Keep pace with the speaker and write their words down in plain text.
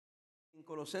En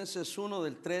Colosenses 1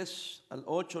 del 3 al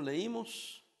 8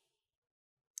 leímos.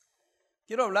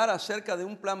 Quiero hablar acerca de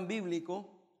un plan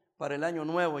bíblico para el año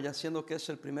nuevo, ya siendo que es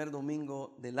el primer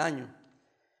domingo del año.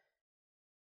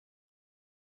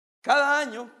 Cada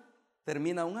año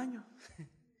termina un año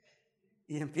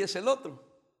y empieza el otro.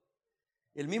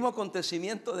 El mismo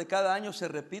acontecimiento de cada año se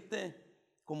repite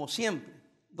como siempre.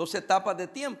 2 etapas de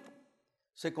tiempo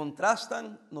se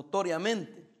contrastan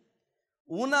notoriamente.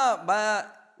 Una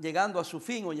va llegando a su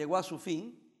fin o llegó a su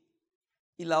fin,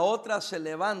 y la otra se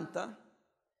levanta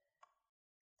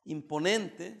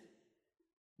imponente,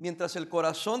 mientras el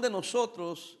corazón de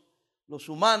nosotros, los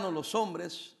humanos, los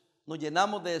hombres, nos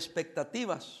llenamos de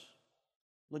expectativas,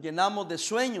 nos llenamos de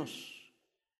sueños,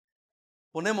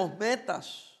 ponemos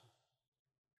metas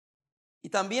y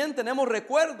también tenemos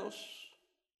recuerdos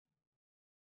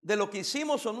de lo que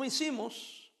hicimos o no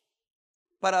hicimos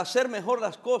para hacer mejor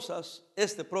las cosas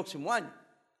este próximo año.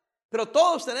 Pero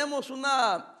todos tenemos un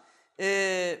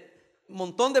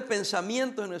montón de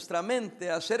pensamientos en nuestra mente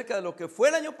acerca de lo que fue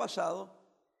el año pasado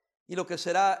y lo que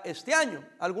será este año.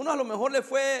 A algunos a lo mejor le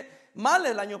fue mal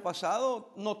el año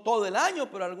pasado, no todo el año,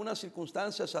 pero algunas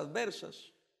circunstancias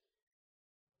adversas.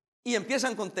 Y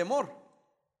empiezan con temor.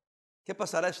 ¿Qué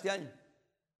pasará este año?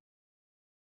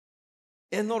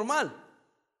 Es normal.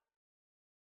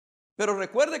 Pero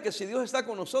recuerde que si Dios está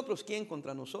con nosotros, ¿quién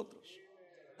contra nosotros?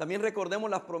 También recordemos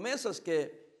las promesas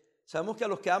que sabemos que a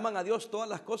los que aman a Dios todas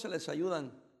las cosas les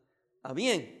ayudan a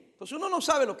bien. Entonces uno no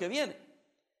sabe lo que viene.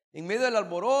 En medio del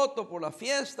alboroto, por las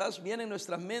fiestas, vienen en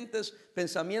nuestras mentes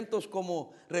pensamientos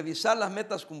como revisar las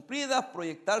metas cumplidas,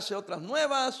 proyectarse otras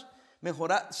nuevas,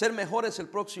 mejorar, ser mejores el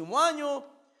próximo año,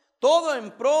 todo en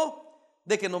pro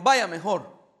de que nos vaya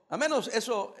mejor. A menos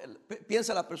eso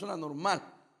piensa la persona normal.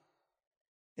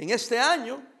 En este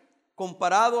año,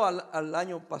 comparado al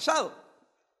año pasado.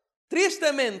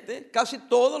 Tristemente, casi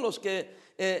todos los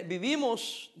que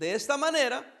vivimos de esta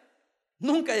manera,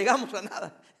 nunca llegamos a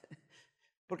nada.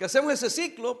 Porque hacemos ese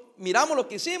ciclo, miramos lo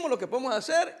que hicimos, lo que podemos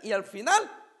hacer y al final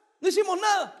no hicimos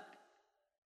nada.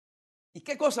 ¿Y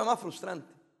qué cosa más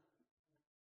frustrante?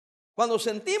 Cuando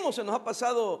sentimos se nos ha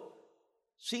pasado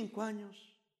 5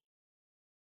 años,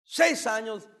 6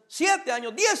 años, 7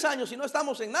 años, 10 años y no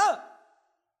estamos en nada.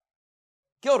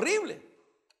 ¡Qué horrible!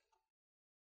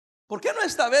 ¿Por qué no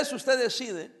esta vez usted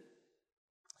decide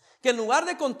que en lugar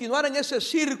de continuar en ese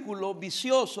círculo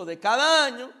vicioso de cada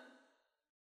año,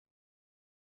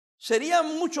 sería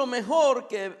mucho mejor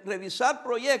que revisar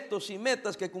proyectos y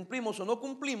metas que cumplimos o no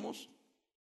cumplimos?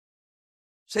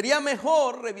 Sería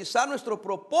mejor revisar nuestro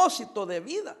propósito de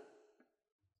vida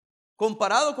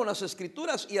comparado con las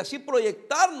Escrituras y así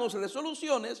proyectarnos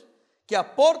resoluciones que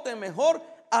aporten mejor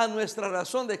a nuestra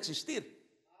razón de existir.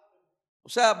 O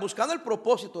sea, buscando el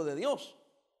propósito de Dios.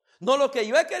 No lo que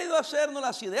yo he querido hacer, no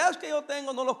las ideas que yo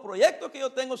tengo, no los proyectos que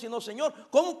yo tengo, sino, Señor,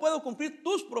 ¿cómo puedo cumplir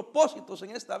tus propósitos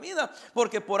en esta vida?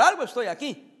 Porque por algo estoy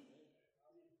aquí.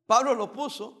 Pablo lo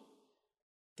puso,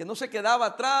 que no se quedaba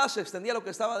atrás, extendía lo que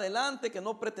estaba adelante, que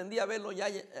no pretendía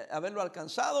haberlo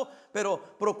alcanzado,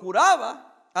 pero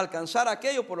procuraba alcanzar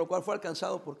aquello por lo cual fue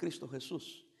alcanzado por Cristo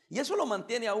Jesús. Y eso lo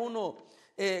mantiene a uno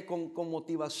con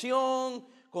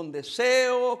motivación, con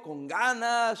deseo, con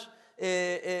ganas,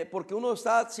 porque uno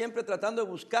está siempre tratando de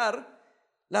buscar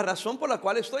la razón por la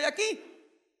cual estoy aquí.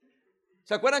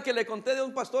 ¿Se acuerdan que le conté de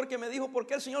un pastor que me dijo por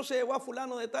qué el Señor se llevó a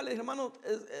fulano de tal? Hermano,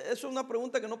 eso es una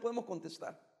pregunta que no podemos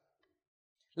contestar.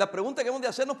 La pregunta que hemos de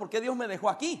hacernos: ¿por qué Dios me dejó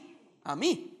aquí? A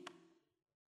mí.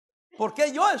 ¿Por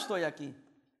qué yo estoy aquí?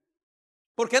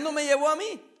 ¿Por qué no me llevó a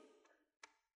mí?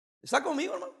 ¿Está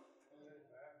conmigo, hermano?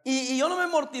 Y yo no me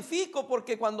mortifico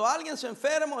porque cuando alguien se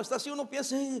enferma o está así, uno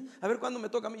piensa, a ver cuándo me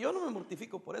toca a mí. Yo no me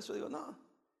mortifico por eso. Digo, no,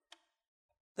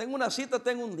 tengo una cita,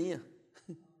 tengo un día.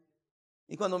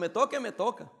 Y cuando me toque, me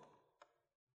toca.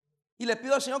 Y le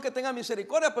pido al Señor que tenga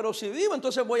misericordia, pero si vivo,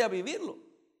 entonces voy a vivirlo.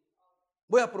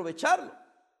 Voy a aprovecharlo.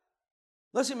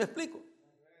 No sé si me explico.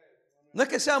 No es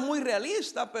que sea muy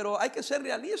realista, pero hay que ser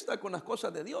realista con las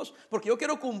cosas de Dios, porque yo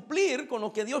quiero cumplir con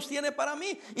lo que Dios tiene para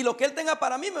mí, y lo que Él tenga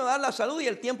para mí me va a dar la salud y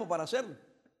el tiempo para hacerlo.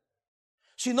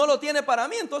 Si no lo tiene para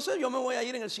mí, entonces yo me voy a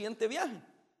ir en el siguiente viaje.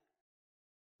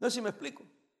 No sé si me explico.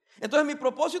 Entonces mi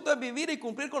propósito es vivir y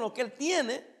cumplir con lo que Él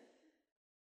tiene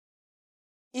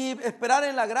y esperar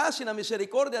en la gracia y la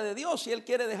misericordia de Dios. Si Él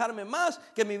quiere dejarme más,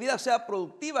 que mi vida sea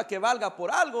productiva, que valga por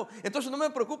algo, entonces no me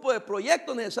preocupo de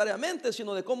proyectos necesariamente,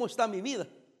 sino de cómo está mi vida.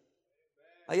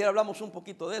 Ayer hablamos un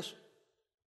poquito de eso.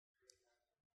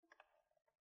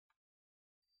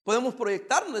 Podemos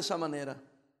proyectarnos de esa manera.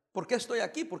 ¿Por qué estoy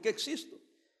aquí? ¿Por qué existo?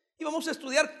 Y vamos a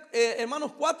estudiar,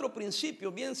 hermanos, 4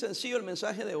 principios. Bien sencillo el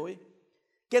mensaje de hoy,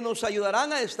 que nos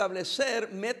ayudarán a establecer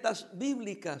metas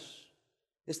bíblicas.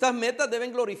 Estas metas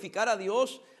deben glorificar a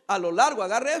Dios a lo largo.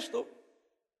 Agarre esto.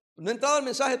 No he entrado al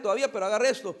mensaje todavía, pero agarre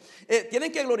esto.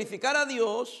 Tienen que glorificar a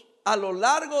Dios a lo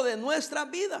largo de nuestras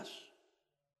vidas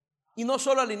y no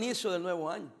solo al inicio del nuevo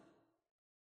año.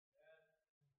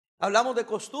 Hablamos de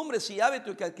costumbres y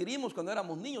hábitos que adquirimos cuando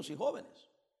éramos niños y jóvenes.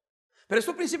 Pero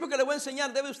estos principios que le voy a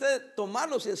enseñar, debe usted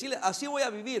tomarlos y decirle: así voy a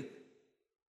vivir,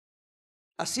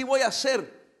 así voy a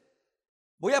hacer.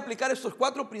 Voy a aplicar estos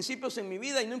 4 principios en mi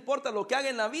vida y no importa lo que haga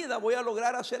en la vida, voy a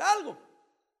lograr hacer algo.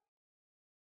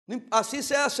 Así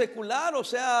sea secular o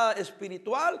sea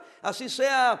espiritual, así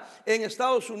sea en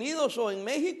Estados Unidos o en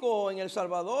México o en El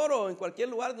Salvador o en cualquier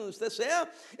lugar donde usted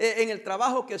sea, en el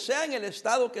trabajo que sea, en el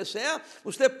estado que sea,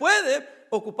 usted puede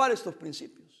ocupar estos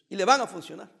principios y le van a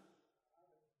funcionar.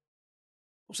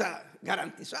 O sea,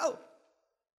 garantizado.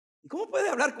 ¿Y cómo puede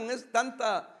hablar con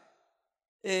tanta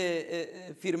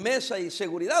firmeza y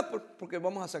seguridad? Porque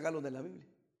vamos a sacarlo de la Biblia.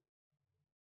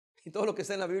 Y todo lo que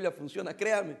está en la Biblia funciona,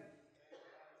 créame.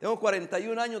 Tengo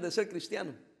 41 años de ser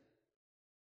cristiano.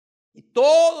 Y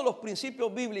todos los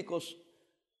principios bíblicos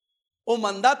o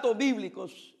mandatos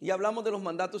bíblicos, y hablamos de los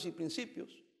mandatos y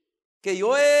principios, que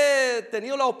yo he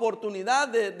tenido la oportunidad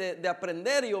de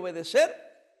aprender y obedecer,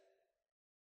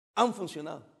 han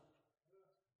funcionado.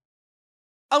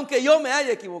 Aunque yo me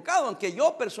haya equivocado, aunque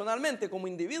yo personalmente como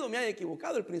individuo me haya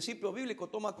equivocado, el principio bíblico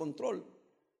toma control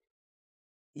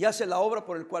y hace la obra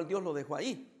por el cual Dios lo dejó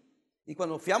ahí. Y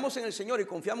cuando fiamos en el Señor y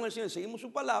confiamos en el Señor y seguimos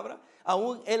su palabra,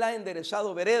 aún Él ha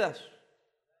enderezado veredas.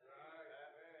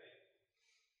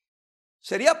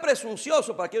 Sería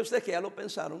presuncioso para aquellos de ustedes que ya lo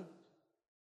pensaron,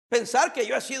 pensar que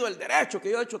yo he sido el derecho,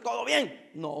 que yo he hecho todo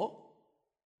bien. No,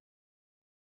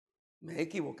 me he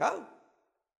equivocado.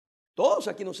 Todos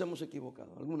aquí nos hemos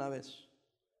equivocado alguna vez.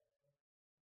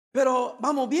 Pero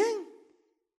vamos bien.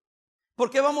 ¿Por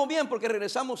qué vamos bien? Porque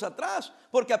regresamos atrás.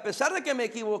 Porque a pesar de que me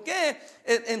equivoqué,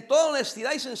 en toda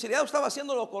honestidad y sinceridad estaba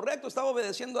haciendo lo correcto, estaba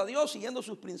obedeciendo a Dios, siguiendo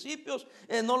sus principios.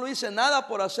 No lo hice nada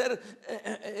por hacer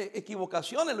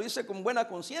equivocaciones, lo hice con buena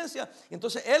conciencia.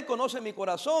 Entonces Él conoce mi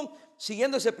corazón,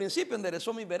 siguiendo ese principio,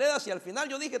 enderezó mis veredas y al final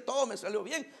yo dije todo me salió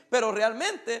bien. Pero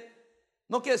realmente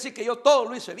no quiere decir que yo todo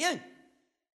lo hice bien,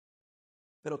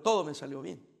 pero todo me salió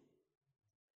bien.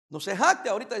 No se jacte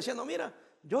ahorita diciendo: mira,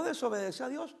 yo desobedecí a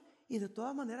Dios y de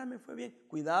todas maneras me fue bien.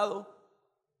 Cuidado.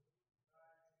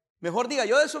 Mejor diga: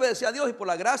 yo desobedecí a Dios y por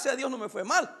la gracia de Dios no me fue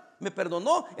mal. Me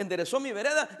perdonó, enderezó mi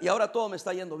vereda y ahora todo me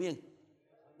está yendo bien.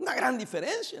 Una gran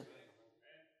diferencia.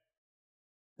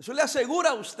 Eso le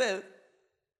asegura a usted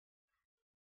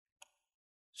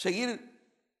seguir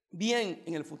bien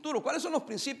en el futuro. ¿Cuáles son los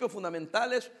principios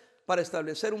fundamentales para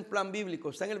establecer un plan bíblico?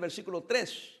 Está en el versículo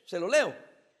 3. Se lo leo.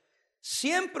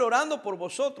 Siempre orando por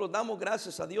vosotros damos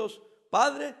gracias a Dios,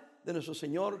 Padre de nuestro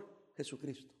Señor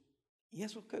Jesucristo. ¿Y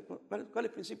eso cuál es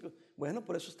el principio? Bueno,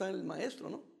 por eso está en el maestro,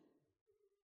 ¿no?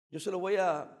 Yo se lo voy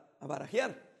a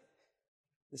barajear.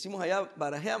 Decimos allá,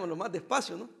 barajeámoslo más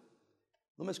despacio, ¿no?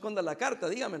 No me esconda la carta,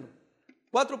 dígamelo.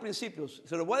 4 principios,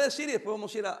 se los voy a decir y después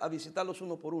vamos a ir a visitarlos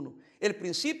uno por uno. El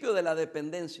principio de la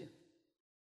dependencia.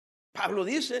 Pablo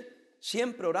dice: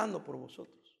 siempre orando por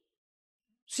vosotros.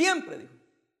 Siempre, dijo.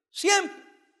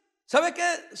 Siempre. ¿Sabe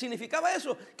qué significaba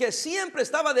eso? Que siempre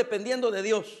estaba dependiendo de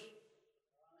Dios.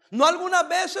 No algunas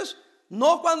veces,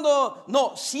 no cuando,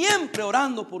 no, siempre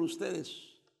orando por ustedes.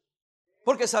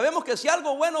 Porque sabemos que si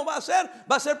algo bueno va a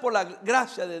ser por la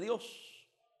gracia de Dios.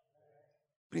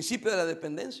 Principio de la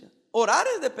dependencia. Orar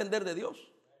es depender de Dios.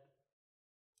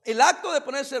 El acto de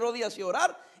ponerse rodillas y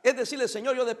orar es decirle: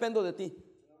 Señor, yo dependo de ti.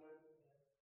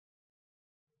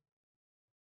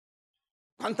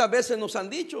 ¿Cuántas veces nos han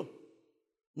dicho: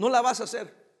 no la vas a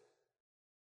hacer?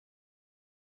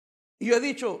 Y yo he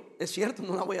dicho: es cierto,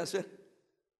 no la voy a hacer,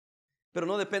 pero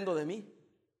no dependo de mí,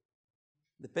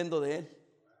 dependo de Él.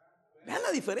 Vean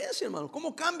la diferencia, hermano,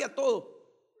 cómo cambia todo.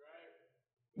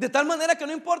 De tal manera que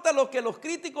no importa lo que los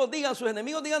críticos digan, sus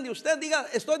enemigos digan de usted, digan: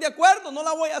 estoy de acuerdo, no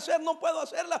la voy a hacer, no puedo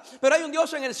hacerla, pero hay un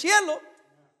Dios en el cielo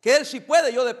que Él sí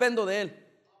puede, yo dependo de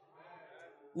Él.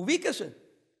 Ubíquese.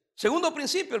 Segundo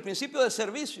principio, el principio de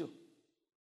servicio.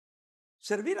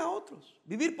 Servir a otros,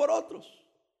 vivir por otros.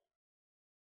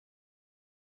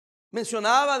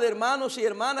 Mencionaba de hermanos y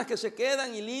hermanas que se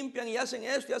quedan y limpian y hacen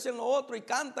esto y hacen lo otro y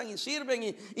cantan y sirven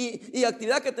y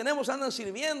actividad que tenemos andan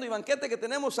sirviendo y banquete que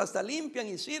tenemos hasta limpian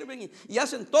y sirven y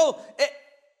hacen todo.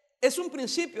 Es un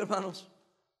principio, hermanos,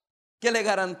 que le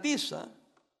garantiza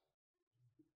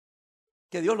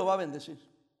que Dios lo va a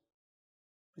bendecir.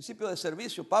 Principio de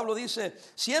servicio. Pablo dice: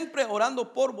 siempre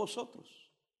orando por vosotros.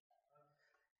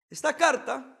 Esta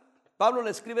carta Pablo la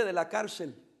escribe de la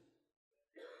cárcel.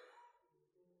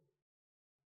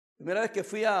 Primera vez que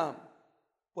fui a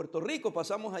Puerto Rico,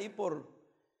 pasamos ahí por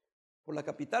la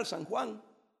capital, San Juan,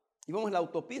 íbamos en la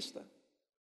autopista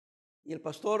y el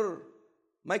pastor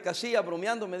Mike Casilla,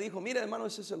 bromeando, me dijo: mira, hermano,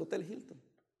 ese es el Hotel Hilton.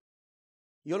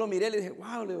 Y yo lo miré y le dije: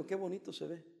 wow, le digo, qué bonito se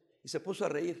ve. Y se puso a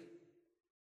reír.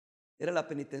 Era la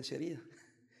penitenciaría.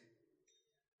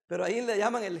 Pero ahí le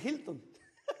llaman el Hilton.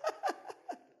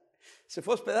 Se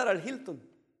fue a hospedar al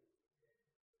Hilton.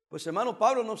 Pues hermano,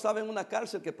 Pablo no estaba en una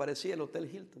cárcel que parecía el Hotel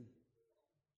Hilton.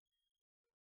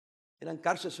 Eran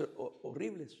cárceles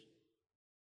horribles.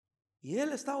 Y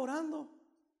él está orando.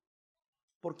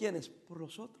 ¿Por quiénes? Por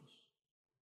los otros.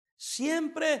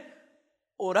 Siempre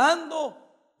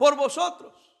orando por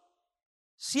vosotros.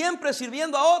 Siempre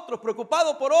sirviendo a otros,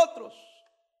 preocupado por otros.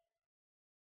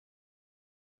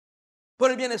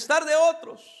 Por el bienestar de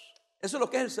otros. Eso es lo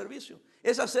que es el servicio.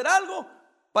 Es hacer algo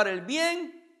para el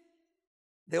bien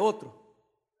de otro.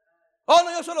 Oh,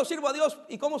 no, yo solo sirvo a Dios.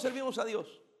 ¿Y cómo servimos a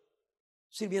Dios?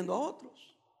 Sirviendo a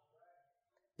otros.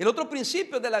 El otro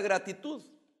principio es de la gratitud.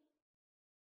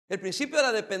 El principio de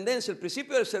la dependencia, el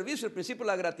principio del servicio, el principio de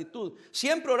la gratitud.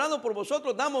 Siempre orando por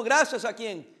vosotros, damos gracias ¿a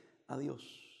quién? A Dios.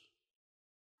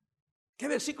 ¿Qué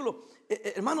versículo?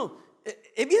 Hermano,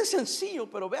 es bien sencillo,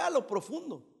 pero vea lo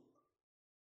profundo.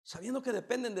 Sabiendo que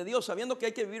dependen de Dios, sabiendo que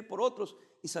hay que vivir por otros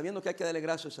y sabiendo que hay que darle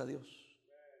gracias a Dios.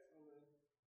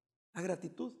 La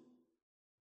gratitud.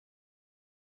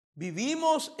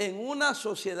 Vivimos en una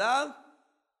sociedad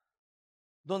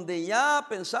donde ya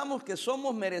pensamos que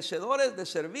somos merecedores de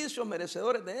servicios,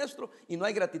 merecedores de esto, y no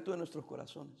hay gratitud en nuestros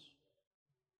corazones.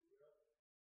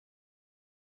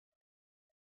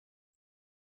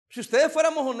 Si ustedes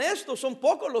fuéramos honestos, son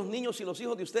pocos los niños y los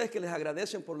hijos de ustedes que les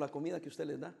agradecen por la comida que usted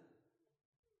les da.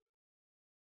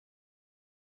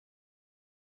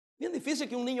 Bien difícil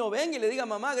que un niño venga y le diga: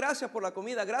 mamá, gracias por la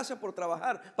comida, gracias por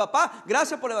trabajar. Papá,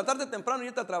 gracias por levantarte temprano y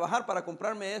irte a trabajar para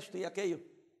comprarme esto y aquello.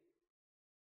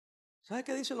 ¿Sabe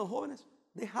qué dicen los jóvenes?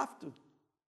 They have to.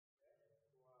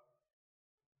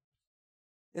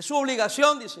 Es su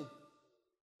obligación, dicen.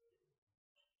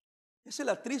 Esa es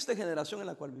la triste generación en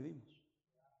la cual vivimos.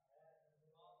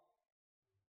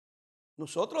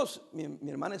 Nosotros, mi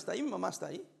hermana está ahí, mi mamá está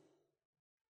ahí.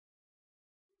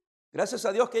 Gracias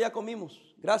a Dios que ya comimos.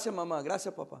 Gracias mamá,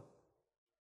 gracias papá.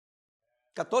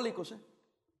 Católicos,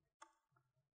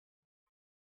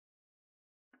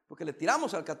 porque le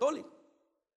tiramos al católico.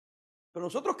 Pero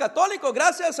nosotros católicos,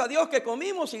 gracias a Dios que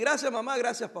comimos y gracias mamá,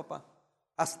 gracias papá.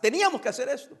 Teníamos que hacer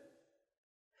esto.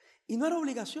 Y no era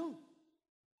obligación.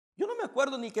 Yo no me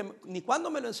acuerdo ni cuándo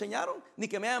me lo enseñaron, ni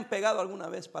que me hayan pegado alguna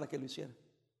vez para que lo hiciera.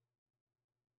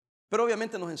 Pero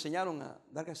obviamente nos enseñaron a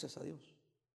dar gracias a Dios.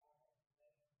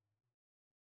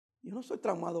 Yo no estoy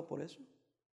traumado por eso.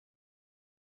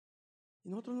 Y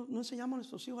nosotros no enseñamos a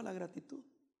nuestros hijos la gratitud.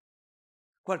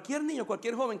 Cualquier niño,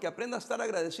 cualquier joven que aprenda a estar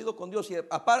agradecido con Dios, y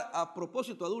a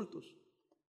propósito adultos,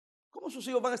 ¿cómo sus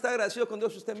hijos van a estar agradecidos con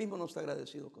Dios si usted mismo no está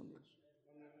agradecido con Dios?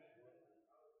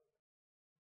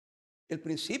 El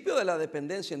principio de la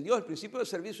dependencia en Dios, el principio del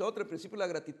servicio a otro, el principio de la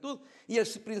gratitud y el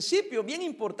principio bien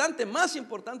importante, más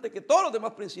importante que todos los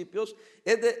demás principios,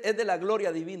 es de la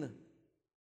gloria divina.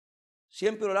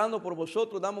 Siempre orando por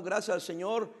vosotros, damos gracias al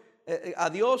Señor, a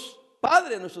Dios,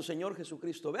 Padre de nuestro Señor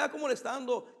Jesucristo. Vea cómo le está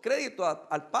dando crédito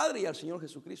al Padre y al Señor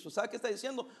Jesucristo. ¿Sabe qué está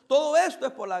diciendo? Todo esto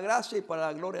es por la gracia y para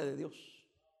la gloria de Dios.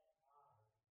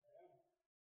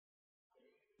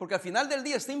 Porque al final del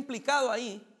día está implicado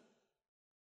ahí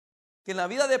que en la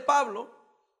vida de Pablo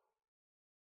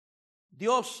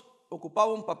Dios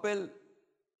ocupaba un papel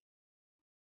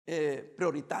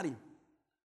prioritario.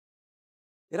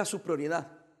 Era su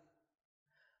prioridad.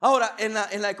 Ahora, en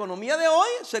la economía de hoy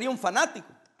sería un fanático.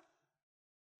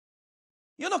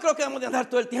 Yo no creo que debamos de andar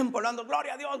todo el tiempo hablando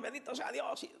gloria a Dios, bendito sea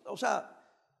Dios. O sea,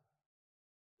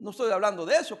 no estoy hablando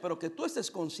de eso, pero que tú estés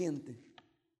consciente.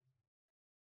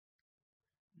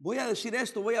 Voy a decir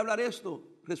esto, voy a hablar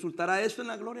esto. ¿Resultará esto en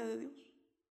la gloria de Dios?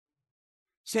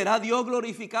 ¿Será Dios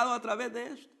glorificado a través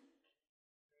de esto?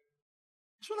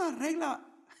 Es una regla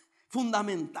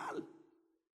fundamental.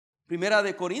 Primera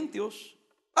de Corintios.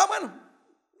 Bueno,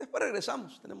 después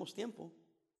regresamos, tenemos tiempo.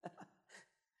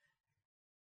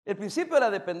 El principio de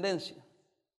la dependencia.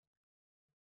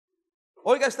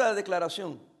 Oiga esta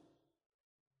declaración.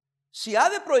 Si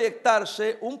ha de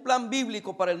proyectarse un plan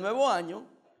bíblico para el nuevo año,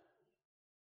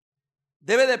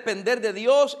 debe depender de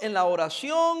Dios en la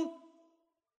oración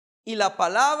y la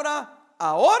palabra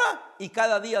ahora y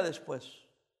cada día después.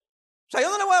 O sea, yo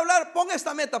no le voy a hablar, ponga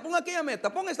esta meta, ponga aquella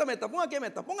meta, ponga esta meta, ponga aquella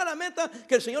meta, ponga la meta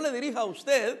que el Señor le dirija a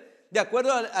usted de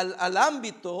acuerdo al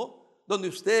ámbito donde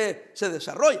usted se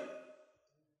desarrolla.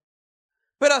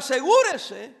 Pero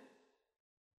asegúrese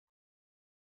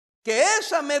que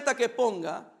esa meta que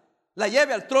ponga la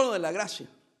lleve al trono de la gracia.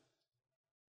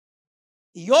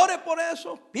 Y ore por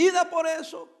eso, pida por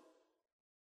eso.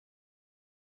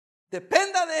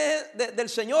 Dependa del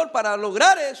Señor para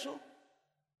lograr eso.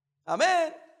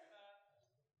 Amén.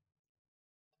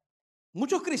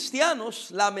 Muchos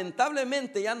cristianos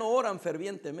lamentablemente ya no oran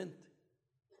fervientemente.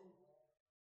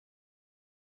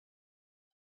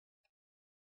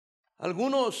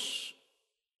 Algunos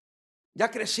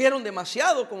ya crecieron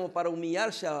demasiado como para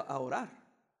humillarse a orar.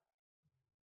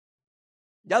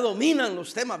 Ya dominan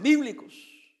los temas bíblicos.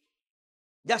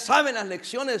 Ya saben las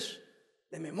lecciones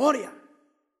de memoria.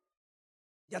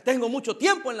 Ya tengo mucho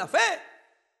tiempo en la fe.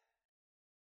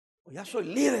 O ya soy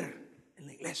líder en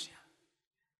la iglesia.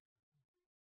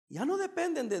 Ya no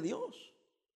dependen de Dios.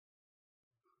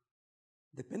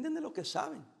 Dependen de lo que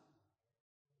saben.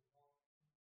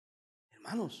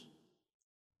 Hermanos,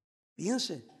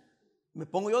 fíjense, me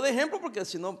pongo yo de ejemplo porque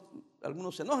si no,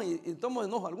 algunos se enojan y tomo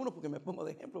enojo a algunos porque me pongo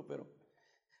de ejemplo, pero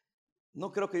no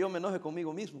creo que yo me enoje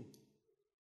conmigo mismo.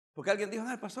 Porque alguien dijo,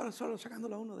 el pastor solo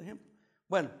sacándolo a uno de ejemplo.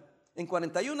 Bueno, en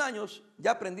 41 años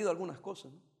ya he aprendido algunas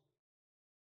cosas, ¿no?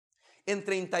 En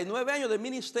 39 años de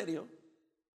ministerio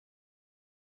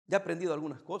ya he aprendido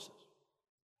algunas cosas.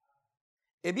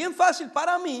 Es bien fácil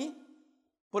para mí,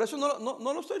 por eso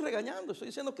no lo estoy regañando, estoy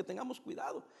diciendo que tengamos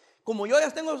cuidado. Como yo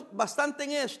ya tengo bastante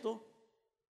en esto,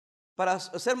 para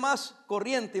ser más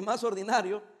corriente y más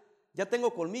ordinario, ya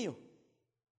tengo colmillo.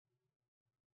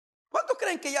 ¿Cuántos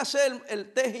creen que ya sé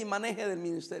el teje y maneje del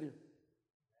ministerio?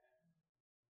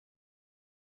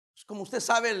 Es como usted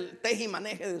sabe el teje y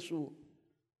maneje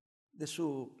de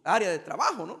su área de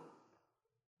trabajo, ¿no?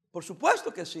 Por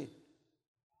supuesto que sí.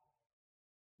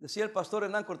 Decía el pastor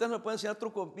Hernán Cortés, no le puede enseñar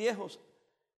trucos viejos.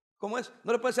 ¿Cómo es?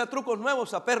 No le puede enseñar trucos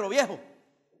nuevos a perro viejo.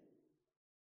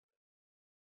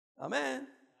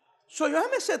 Amén. Yo ya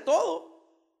me sé todo.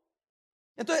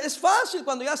 Entonces es fácil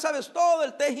cuando ya sabes todo,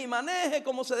 el teje y maneje,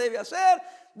 cómo se debe hacer,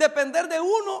 depender de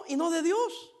uno y no de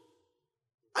Dios.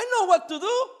 I know what to do.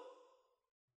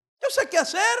 Yo sé qué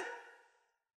hacer.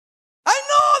 I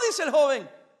know, dice el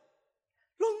joven.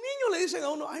 Los niños le dicen a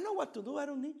uno, I know what to do, I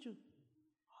don't need you.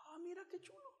 Ah, mira qué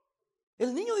chulo.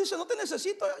 El niño dice, no te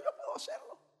necesito, yo puedo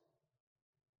hacerlo.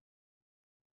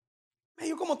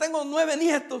 Yo como tengo 9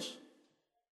 nietos,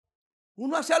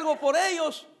 uno hace algo por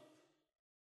ellos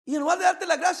y en lugar de darte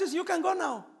las gracias, you can go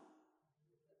now.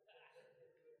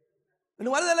 En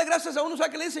lugar de darle gracias a uno, ¿sabe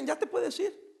qué le dicen? Ya te puedes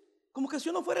ir. Como que si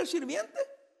uno fuera el sirviente.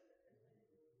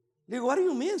 Digo, what do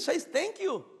you mean? Say thank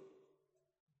you.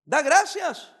 Da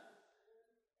gracias.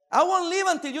 I won't leave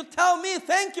until you tell me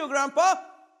thank you, grandpa.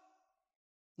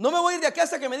 No me voy a ir de aquí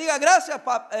hasta que me diga gracias,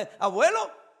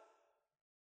 abuelo.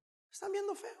 Están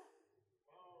viendo feo.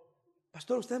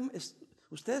 Pastor,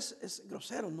 usted es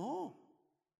grosero. No.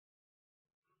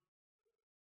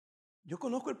 Yo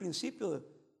conozco el principio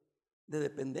de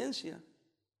dependencia.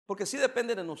 Porque sí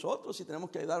depende de nosotros y tenemos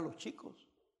que ayudar a los chicos.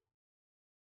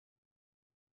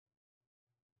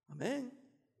 Amén.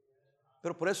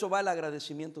 Pero por eso va el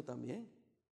agradecimiento también.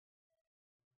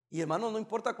 Y hermano, no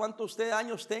importa cuántos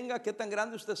años tenga, qué tan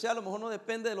grande usted sea, a lo mejor no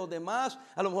depende de los demás,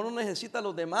 a lo mejor no necesita a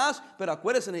los demás, pero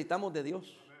acuérdese, necesitamos de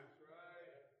Dios.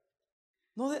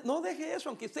 No deje eso,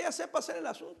 aunque usted ya sepa hacer el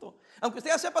asunto, aunque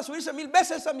usted ya sepa subirse 1000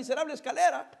 veces esa miserable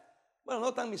escalera. Bueno,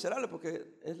 no tan miserable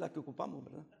porque es la que ocupamos,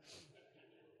 ¿verdad?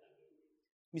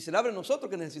 Miserable nosotros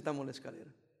que necesitamos la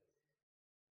escalera.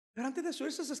 Pero antes de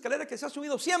subirse esa escalera que se ha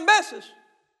subido 100 veces,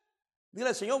 dile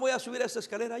al Señor, voy a subir esa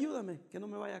escalera, ayúdame, que no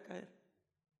me vaya a caer.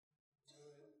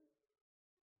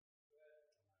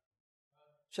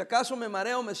 Si acaso me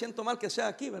mareo, me siento mal, que sea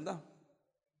aquí, ¿verdad?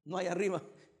 No hay arriba.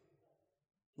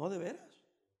 No, de veras.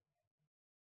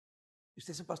 Y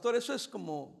usted dice, pastor, eso es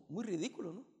como muy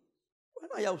ridículo, ¿no?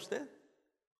 Bueno, allá usted.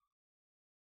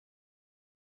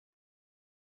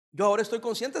 Yo ahora estoy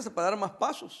consciente de para dar más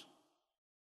pasos.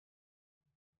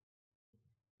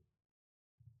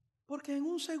 Porque en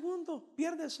un segundo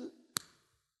pierdes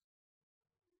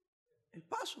el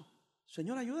paso.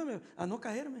 Señor, ayúdame a no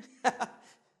caerme.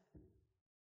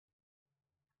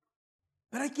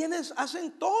 Pero hay quienes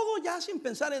hacen todo ya sin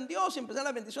pensar en Dios, sin pensar en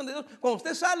la bendición de Dios. Cuando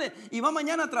usted sale y va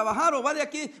mañana a trabajar o va de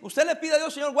aquí, usted le pide a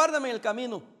Dios, Señor, guárdame en el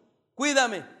camino,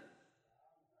 cuídame.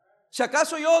 Si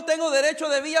acaso yo tengo derecho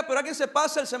de vía, pero alguien se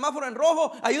pasa el semáforo en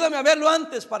rojo, ayúdame a verlo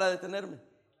antes para detenerme.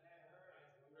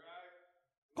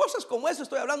 Cosas como eso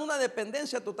estoy hablando, una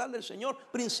dependencia total del Señor,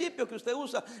 principio que usted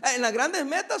usa. En las grandes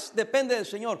metas depende del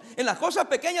Señor, en las cosas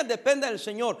pequeñas depende del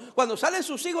Señor. Cuando salen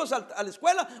sus hijos a la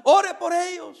escuela, ore por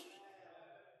ellos.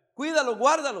 Cuídalos,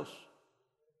 guárdalos.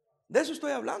 De eso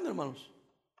estoy hablando, hermanos.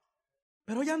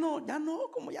 Pero ya no,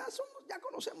 como ya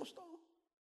conocemos todo.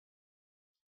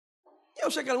 Yo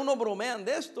sé que algunos bromean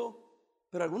de esto,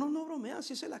 pero algunos no bromean,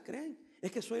 sí se la creen. Es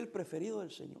que soy el preferido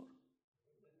del Señor.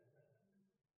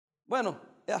 Bueno,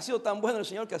 ha sido tan bueno el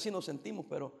Señor que así nos sentimos,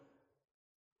 pero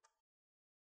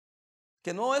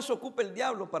que no eso ocupe el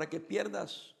diablo para que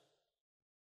pierdas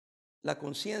la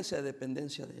conciencia de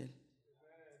dependencia de Él.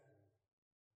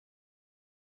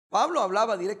 Pablo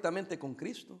hablaba directamente con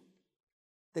Cristo,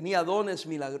 tenía dones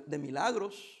de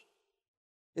milagros,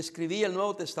 escribía el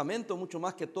Nuevo Testamento mucho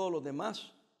más que todos los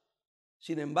demás.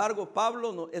 Sin embargo,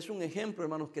 Pablo es un ejemplo,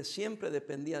 hermanos, que siempre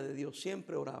dependía de Dios,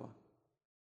 siempre oraba.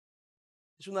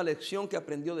 Es una lección que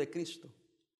aprendió de Cristo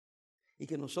y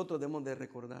que nosotros debemos de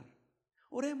recordar.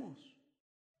 Oremos.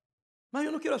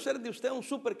 Yo no quiero hacer de usted un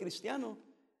super cristiano,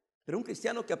 pero un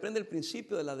cristiano que aprende el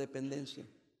principio de la dependencia.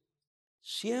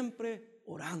 Siempre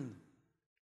orando,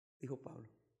 dijo Pablo.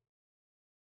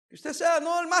 Que usted sea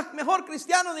no el mejor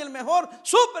cristiano ni el mejor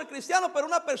super cristiano, pero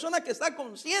una persona que está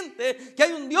consciente que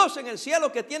hay un Dios en el cielo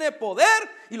que tiene poder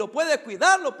y lo puede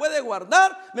cuidar, lo puede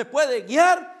guardar, me puede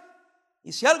guiar.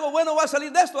 Y si algo bueno va a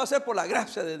salir de esto, va a ser por la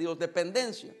gracia de Dios,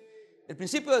 dependencia. El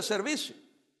principio del servicio.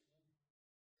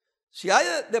 Si hay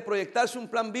de proyectarse un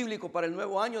plan bíblico para el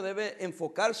nuevo año, debe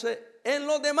enfocarse en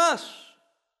los demás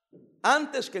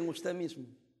antes que en usted mismo.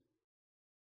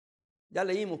 Ya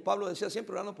leímos, Pablo decía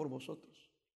siempre orando por vosotros.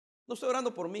 No estoy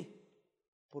orando por mí,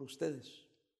 por ustedes.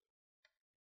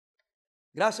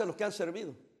 Gracias a los que han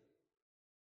servido.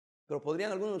 Pero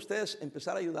 ¿podrían algunos de ustedes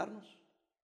empezar a ayudarnos?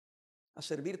 A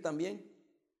servir también.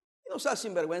 Y no seas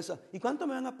sinvergüenza. ¿Y cuánto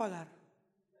me van a pagar?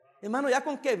 Hermano, ya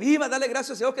con que viva, dale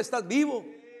gracias a Dios que estás vivo.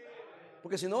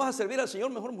 Porque si no vas a servir al Señor,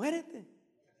 mejor muérete.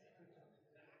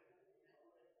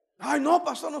 Ay, no,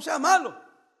 pastor, no sea malo.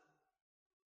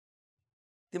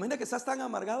 ¿Te imaginas que estás tan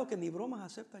amargado que ni bromas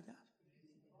aceptas ya?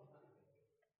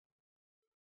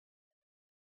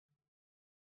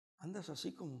 Andas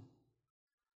así como,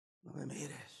 no me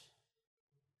mires.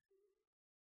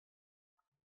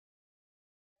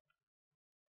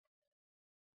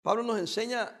 Pablo nos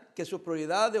enseña que su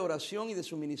prioridad de oración y de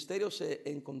su ministerio se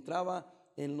encontraba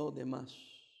en los demás,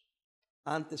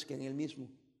 antes que en él mismo.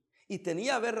 Y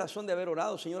tenía haber razón de haber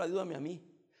orado, Señor, ayúdame a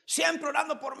mí. Siempre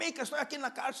orando por mí, que estoy aquí en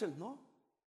la cárcel, ¿no?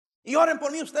 Y oren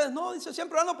por mí ustedes, no, dice,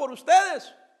 siempre orando por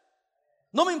ustedes.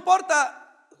 No me importa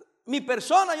mi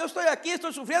persona, yo estoy aquí,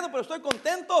 estoy sufriendo, pero estoy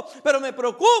contento, pero me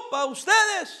preocupa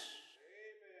ustedes,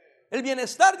 el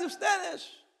bienestar de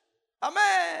ustedes.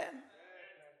 Amén.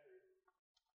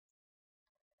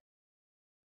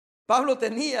 Pablo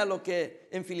tenía lo que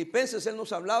en Filipenses él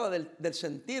nos hablaba del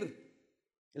sentir,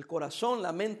 el corazón,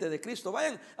 la mente de Cristo.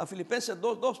 Vayan a Filipenses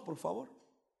 2:2, por favor.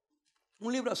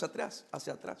 Un libro hacia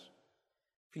atrás.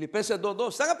 Filipenses 2:2.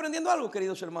 ¿Están aprendiendo algo,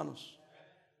 queridos hermanos?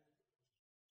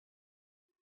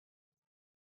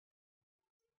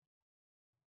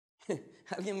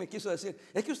 Alguien me quiso decir,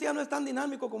 es que usted ya no es tan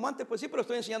dinámico como antes. Pues sí, pero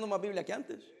estoy enseñando más Biblia que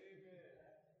antes.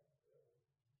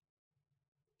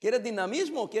 ¿Quieres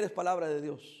dinamismo o quieres palabra de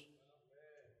Dios?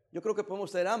 Yo creo que podemos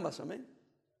tener ambas, amén.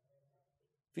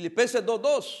 Filipenses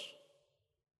 2:2.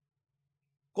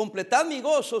 Completad mi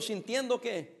gozo sintiendo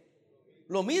que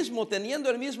lo mismo, teniendo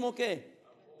el mismo que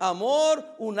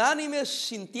amor, unánime,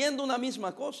 sintiendo una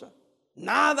misma cosa.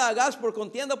 Nada hagas por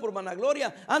contienda, por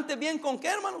vanagloria. Antes bien, ¿con qué,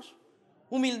 hermanos?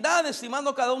 Humildad,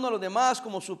 estimando cada uno a los demás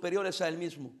como superiores a él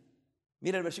mismo.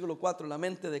 Mira el versículo 4, la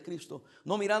mente de Cristo.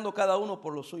 No mirando cada uno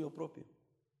por lo suyo propio,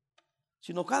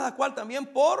 sino cada cual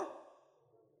también por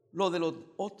lo de los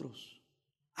otros.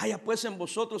 Haya pues en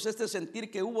vosotros este sentir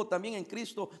que hubo también en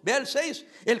Cristo. Vea el 6,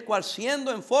 el cual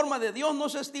siendo en forma de Dios no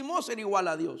se estimó ser igual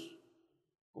a Dios,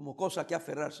 como cosa que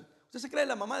aferrarse. ¿Usted se cree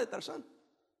la mamá de Tarzán?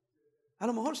 A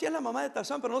lo mejor sí es la mamá de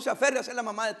Tarzán, pero no se aferre a ser la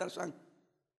mamá de Tarzán.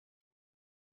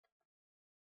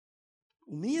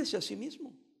 Humíllese a sí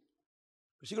mismo.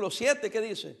 Versículo 7, ¿qué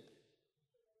dice?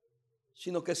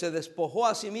 Sino que se despojó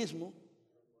a sí mismo,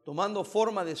 tomando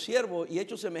forma de siervo y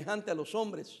hecho semejante a los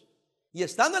hombres. Y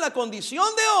estando en la condición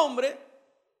de hombre,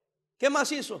 ¿qué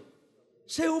más hizo?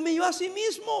 Se humilló a sí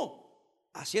mismo,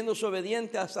 haciéndose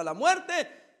obediente hasta la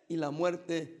muerte y la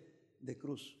muerte de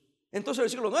cruz. Entonces el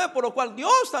versículo 9, por lo cual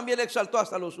Dios también le exaltó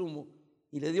hasta lo sumo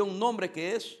y le dio un nombre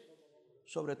que es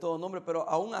sobre todo nombre, pero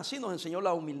aún así nos enseñó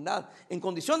la humildad. En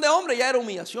condición de hombre ya era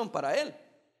humillación para él,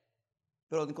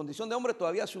 pero en condición de hombre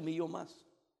todavía se humilló más.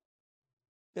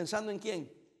 ¿Pensando en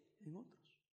quién? En otros.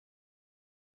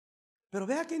 Pero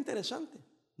vea qué interesante,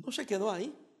 no se quedó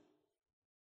ahí.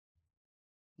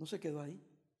 No se quedó ahí.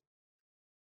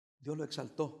 Dios lo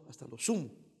exaltó hasta lo sumo.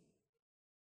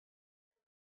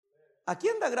 ¿A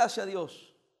quién da gracia a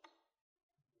Dios?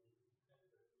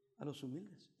 A los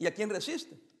humildes. ¿Y a quién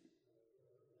resiste?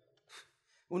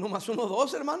 1 más 1,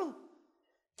 2, hermano.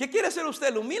 ¿Qué quiere ser usted,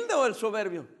 el humilde o el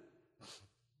soberbio?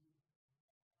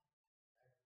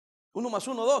 1 más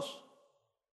 1, 2.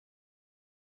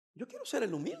 Yo quiero ser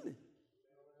el humilde.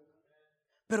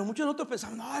 Pero muchos de nosotros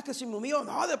pensamos, no, es que si me humillo,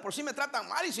 no, de por sí me tratan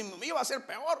mal y si me humillo va a ser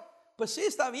peor. Pues sí,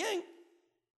 está bien.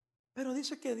 Pero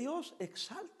dice que Dios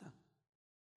exalta.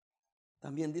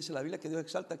 También dice la Biblia que Dios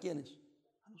exalta a quienes.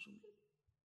 A los humildes.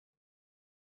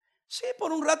 Sí,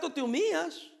 por un rato te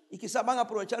humillas y quizás van a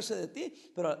aprovecharse de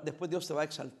ti, pero después Dios te va a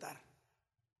exaltar.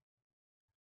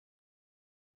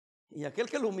 Y aquel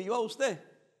que lo humilló a usted,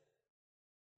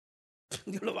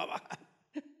 Dios lo va a bajar.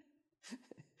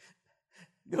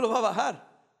 Dios lo va a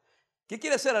bajar. ¿Qué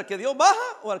quiere ser? ¿Al que Dios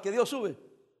baja o al que Dios sube?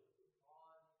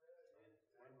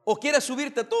 ¿O quieres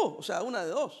subirte tú? O sea, una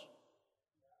de dos.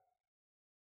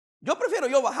 Yo prefiero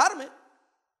yo bajarme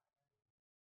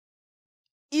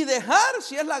y dejar,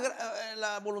 si es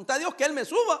la voluntad de Dios, que Él me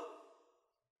suba.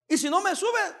 Y si no me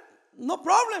sube, no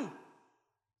problem.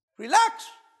 Relax.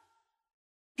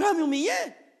 Yo ya me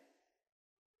humillé.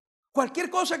 Cualquier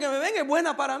cosa que me venga es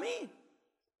buena para mí.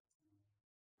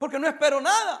 Porque no espero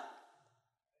nada.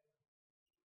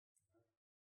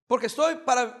 Porque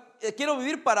quiero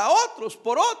vivir para otros,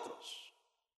 por otros.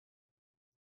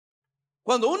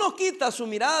 Cuando uno quita su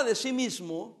mirada de sí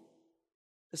mismo,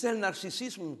 ese es el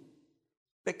narcisismo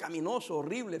pecaminoso,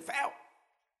 horrible, feo.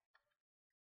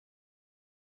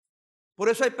 Por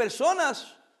eso hay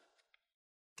personas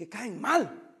que caen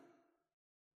mal.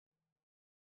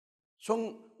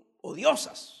 Son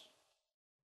odiosas.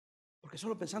 Porque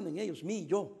solo pensando en ellos, mí,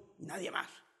 yo y nadie más.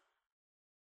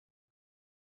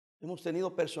 Hemos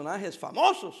tenido personajes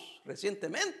famosos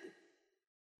recientemente.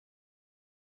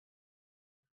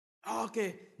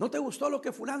 Que no te gustó lo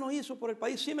que fulano hizo por el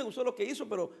país. Sí me gustó lo que hizo,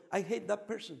 pero I hate that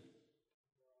person.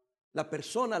 La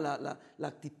persona, la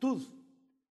actitud.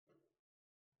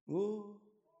 No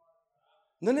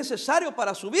es necesario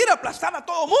para subir a aplastar a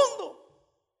todo mundo.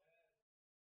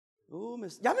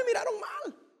 Ya me miraron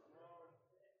mal.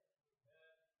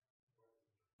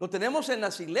 Lo tenemos en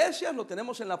las iglesias, lo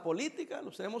tenemos en la política,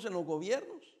 lo tenemos en los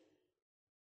gobiernos.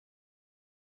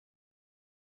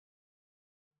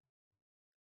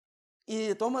 Y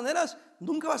de todas maneras,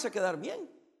 nunca vas a quedar bien.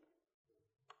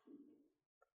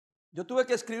 Yo tuve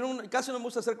que escribir casi no me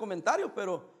gusta hacer comentarios,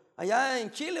 pero allá en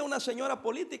Chile una señora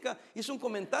política hizo un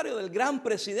comentario del gran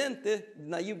presidente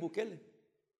Nayib Bukele.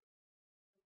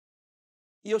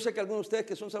 Y yo sé que algunos de ustedes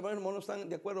que son salvadoreños no están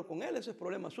de acuerdo con él, ese es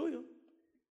problema suyo.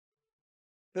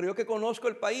 Pero yo que conozco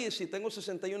el país y tengo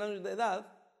 61 años de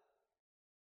edad,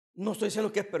 no estoy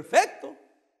diciendo que es perfecto,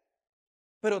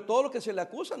 pero todo lo que se le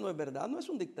acusa no es verdad, no es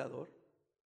un dictador,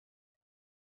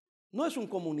 no es un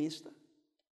comunista.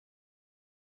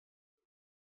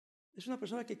 Es una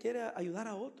persona que quiere ayudar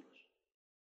a otros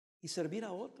y servir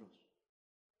a otros.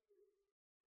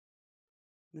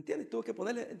 ¿Me entiendes? Tuve que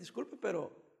ponerle, disculpe,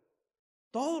 pero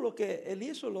todo lo que él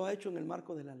hizo lo ha hecho en el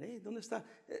marco de la ley. ¿Dónde está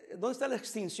la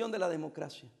extinción de la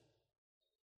democracia?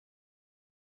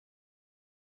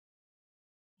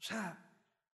 O sea,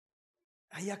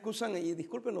 ahí acusan, y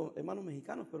disculpen los hermanos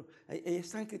mexicanos, pero ahí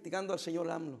están criticando al señor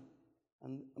AMLO,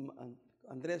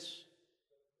 Andrés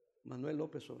Manuel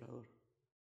López Obrador.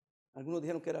 Algunos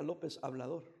dijeron que era López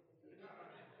Hablador. Pero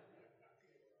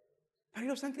ahí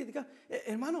lo están criticando.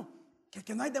 Hermano,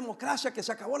 que no hay democracia, que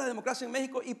se acabó la democracia en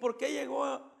México. ¿Y por qué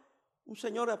llegó un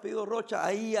señor de apellido Rocha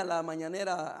ahí a la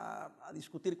mañanera a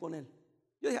discutir con él?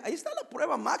 Yo dije, ahí está la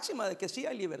prueba máxima de que sí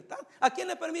hay libertad. ¿A quién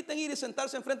le permiten ir y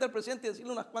sentarse enfrente del presidente y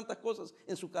decirle unas cuantas cosas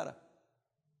en su cara?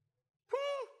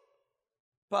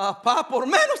 Papá, por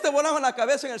menos te volaban la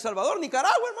cabeza en El Salvador,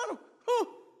 Nicaragua, hermano.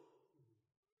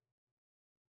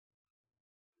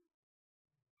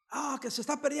 Que se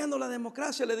está perdiendo la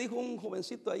democracia, le dijo un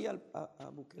jovencito ahí a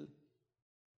Bukele.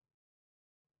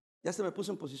 Ya se me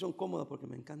puso en posición cómoda porque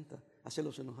me encanta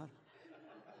hacerlos enojar.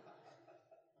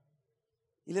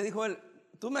 Y le dijo él,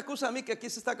 tú me acusas a mí que aquí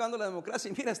se está acabando la democracia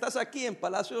y mira, estás aquí en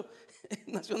Palacio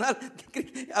Nacional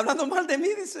hablando mal de mí,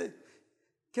 dice.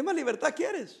 ¿Qué más libertad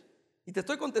quieres? Y te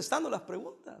estoy contestando las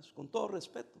preguntas con todo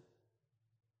respeto.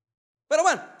 Pero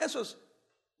bueno, eso es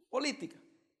política.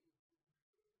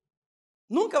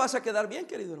 Nunca vas a quedar bien,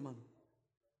 querido hermano.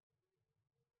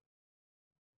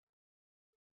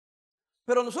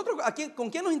 Pero nosotros, ¿con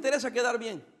quién nos interesa quedar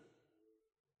bien?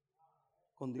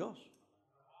 Con Dios.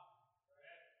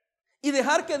 Y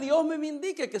dejar que Dios me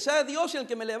vindique, que sea Dios el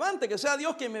que me levante, que sea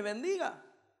Dios quien me bendiga.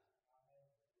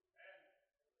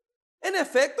 En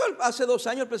efecto, hace 2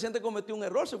 años el presidente cometió un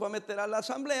error, se fue a meter a la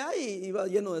asamblea y iba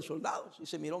lleno de soldados y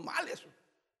se miró mal eso.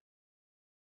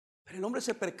 Pero el hombre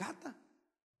se percata.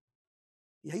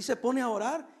 Y ahí se pone a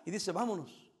orar y dice,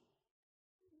 vámonos.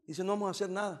 Dice, no vamos a hacer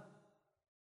nada.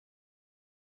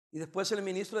 Y después el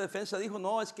ministro de Defensa dijo,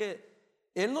 no, es que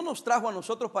él no nos trajo a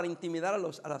nosotros para intimidar a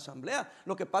la asamblea.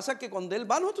 Lo que pasa es que cuando él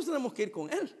va, nosotros tenemos que ir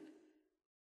con él.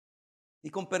 Y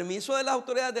con permiso de las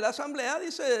autoridades de la asamblea,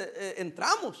 dice,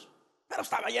 entramos. Pero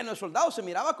estaba lleno de soldados, se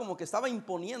miraba como que estaba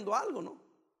imponiendo algo, ¿no?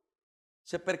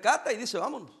 Se percata y dice,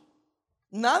 vámonos.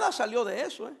 Nada salió de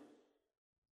eso,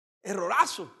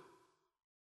 errorazo.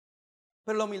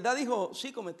 Pero la humildad dijo,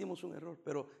 sí cometimos un error,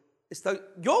 pero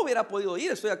yo hubiera podido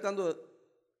ir, estoy actuando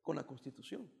con la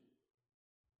Constitución.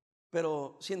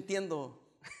 Pero sí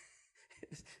entiendo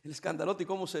el escandalote y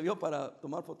cómo se vio para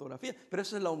tomar fotografía, pero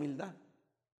esa es la humildad.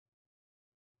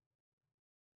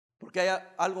 Porque hay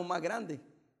algo más grande.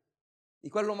 ¿Y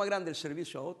cuál es lo más grande? El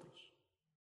servicio a otros.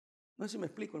 No sé si me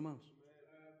explico, hermanos.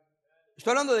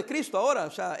 Estoy hablando de Cristo ahora,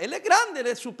 o sea, Él es grande, Él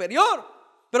es superior,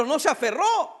 pero no se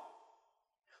aferró.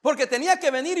 Porque tenía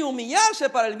que venir y humillarse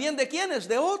para el bien de quienes,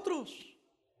 de otros.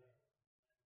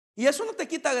 Y eso no te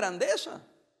quita grandeza.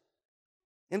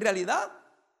 En realidad,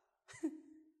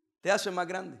 te hace más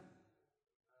grande.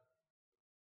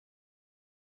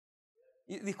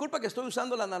 Y disculpa que estoy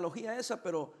usando la analogía esa,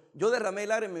 pero yo derramé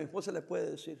lágrimas, mi esposa le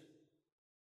puede decir.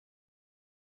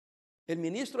 El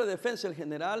ministro de Defensa, el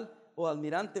general o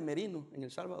almirante Merino en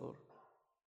El Salvador,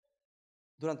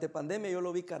 durante pandemia yo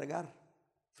lo vi cargar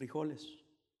frijoles,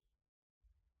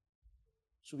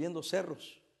 subiendo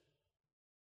cerros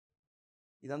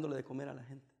y dándole de comer a la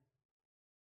gente.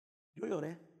 Yo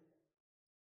lloré,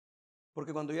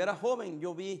 porque cuando yo era joven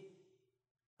yo vi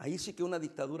ahí sí que una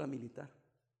dictadura militar.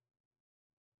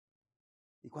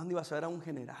 ¿Y cuándo iba a ver a un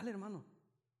general, hermano?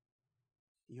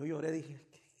 Y yo lloré, dije,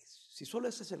 si solo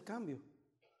ese es el cambio,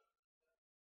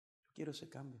 yo quiero ese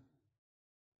cambio.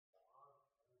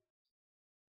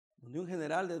 Donde un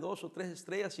general de 2 o 3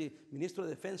 estrellas y ministro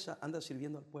de Defensa anda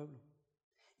sirviendo al pueblo.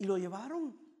 Y lo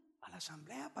llevaron a la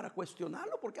asamblea para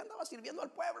cuestionarlo porque andaba sirviendo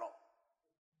al pueblo.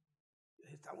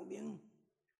 Estamos bien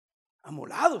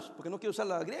amolados, porque no quiero usar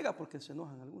la griega porque se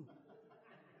enojan algunos.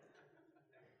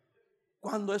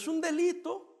 Cuando es un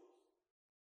delito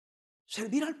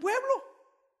servir al pueblo.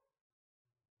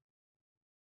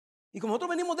 Y como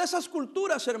nosotros venimos de esas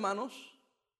culturas, hermanos,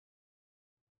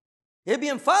 es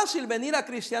bien fácil venir a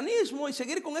cristianismo y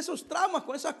seguir con esos traumas,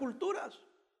 con esas culturas.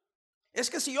 Es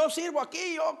que si yo sirvo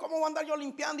aquí, ¿cómo voy a andar yo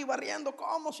limpiando y barriendo?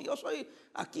 ¿Cómo? Si yo soy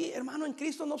aquí, hermano, en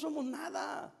Cristo no somos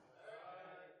nada.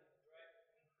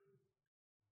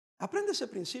 Aprende ese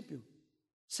principio.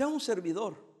 Sea un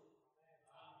servidor.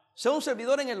 Sea un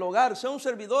servidor en el hogar, sea un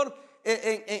servidor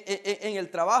en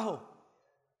el trabajo,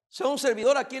 sea un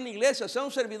servidor aquí en la iglesia, sea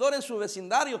un servidor en su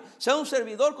vecindario, sea un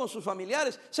servidor con sus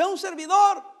familiares, sea un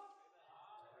servidor.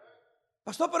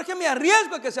 Pastor, ¿por qué me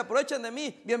arriesgo a que se aprovechen de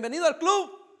mí? Bienvenido al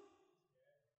club.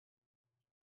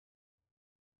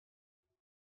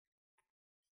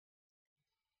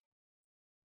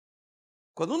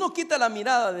 Cuando uno quita la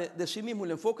mirada de sí mismo y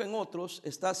le enfoca en otros,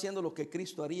 está haciendo lo que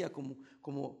Cristo haría,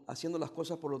 como haciendo las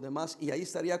cosas por los demás, y ahí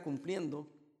estaría cumpliendo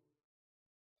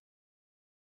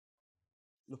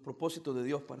los propósitos de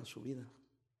Dios para su vida.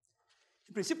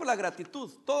 En principio, la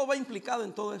gratitud, todo va implicado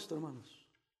en todo esto, hermanos.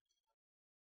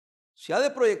 Si ha de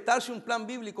proyectarse un plan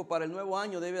bíblico para el nuevo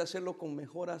año, debe hacerlo con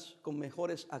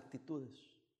mejores actitudes.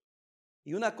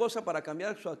 Y una cosa para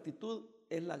cambiar su actitud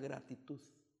es la gratitud.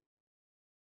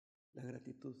 La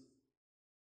gratitud.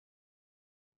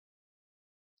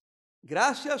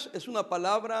 Gracias es una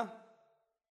palabra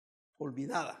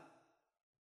olvidada.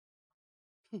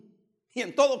 Y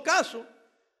en todo caso,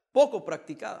 poco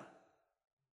practicada.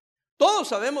 Todos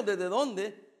sabemos desde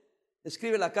dónde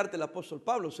escribe la carta del apóstol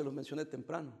Pablo, se lo mencioné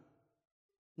temprano.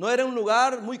 No era un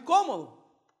lugar muy cómodo.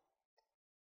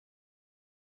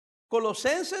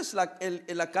 Colosenses,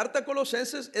 la carta a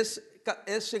Colosenses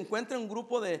se encuentra en un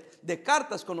grupo de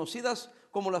cartas conocidas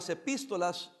como las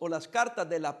epístolas o las cartas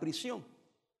de la prisión.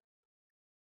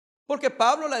 Porque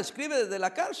Pablo la escribe desde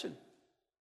la cárcel.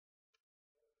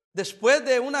 Después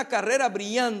de una carrera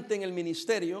brillante en el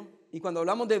ministerio, y cuando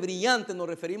hablamos de brillante nos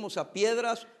referimos a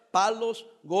piedras, palos,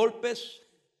 golpes,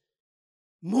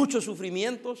 muchos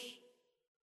sufrimientos.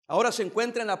 Ahora se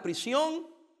encuentra en la prisión.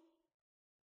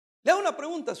 Le hago una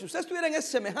pregunta, si usted estuviera en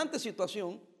esa semejante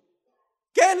situación,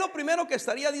 ¿qué es lo primero que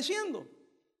estaría diciendo?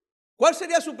 ¿Cuál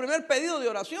sería su primer pedido de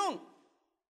oración?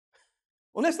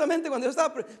 Honestamente, cuando yo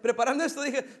estaba preparando esto,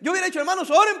 dije, yo hubiera dicho, hermanos,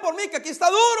 oren por mí, que aquí está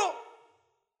duro.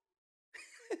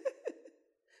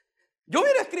 Yo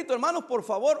hubiera escrito, hermanos, por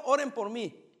favor, oren por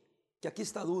mí, que aquí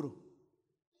está duro.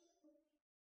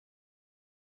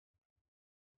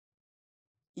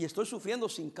 y estoy sufriendo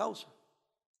sin causa.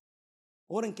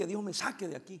 Oren que Dios me saque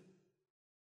de aquí.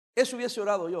 Eso hubiese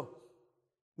orado yo.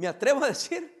 Me atrevo a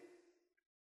decir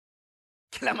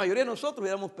que la mayoría de nosotros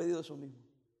hubiéramos pedido eso mismo.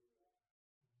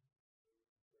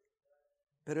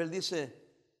 Pero Él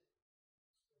dice,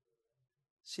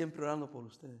 siempre orando por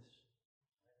ustedes.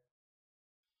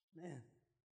 Man,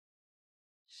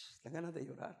 dan ganas de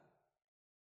llorar.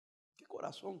 Qué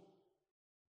corazón.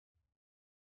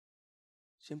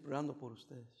 Siempre orando por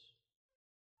ustedes.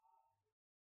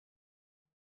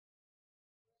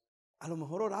 A lo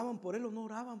mejor oraban por Él o no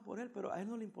oraban por Él, pero a Él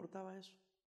no le importaba eso.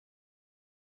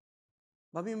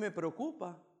 A mí me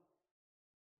preocupa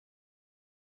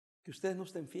que ustedes no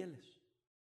estén fieles.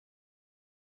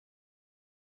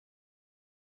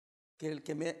 Que el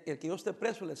que yo esté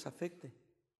preso les afecte.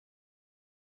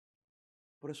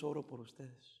 Por eso oro por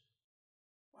ustedes.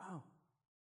 Wow.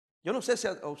 Yo no sé si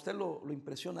a usted lo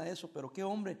impresiona eso, pero qué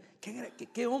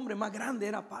hombre más grande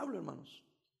era Pablo, hermanos.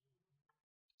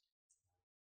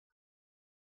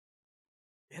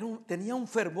 Tenía un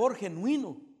fervor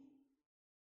genuino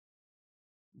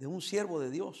de un siervo de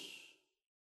Dios.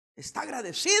 Está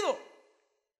agradecido.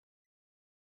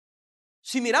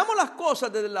 Si miramos las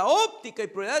cosas desde la óptica y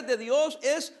prioridad de Dios,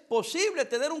 es posible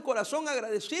tener un corazón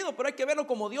agradecido, pero hay que verlo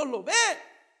como Dios lo ve.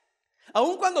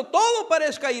 Aun cuando todo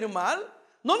parezca ir mal,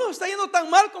 no nos está yendo tan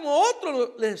mal como a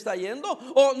otros les está yendo,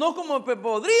 o no como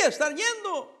podría estar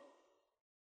yendo.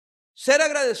 Ser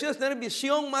agradecido es tener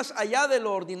visión más allá de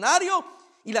lo ordinario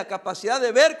y la capacidad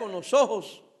de ver con los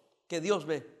ojos que Dios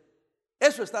ve.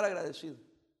 Eso es estar agradecido.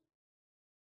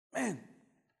 Man.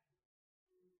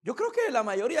 Yo creo que la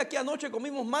mayoría aquí anoche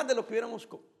comimos más de lo que hubiéramos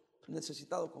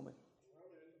necesitado comer.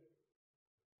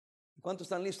 ¿Cuántos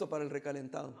están listos para el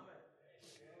recalentado?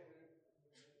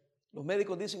 Los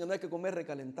médicos dicen que no hay que comer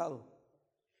recalentado.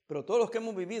 Pero todos los que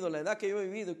hemos vivido, la edad que yo he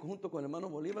vivido y junto con el hermano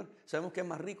Bolívar, sabemos que es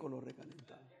más rico lo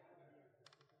recalentado.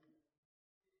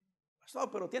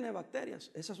 Pero tiene bacterias.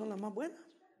 Esas son las más buenas.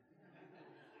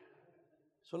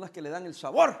 Son las que le dan el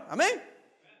sabor. Amén.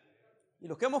 Y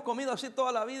los que hemos comido así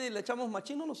toda la vida y le echamos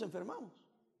machín, no nos enfermamos.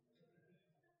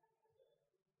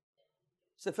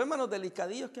 Se enferman los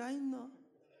delicadillos que, ay no,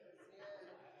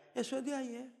 eso es de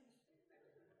ayer.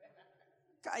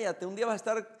 Cállate, un día vas a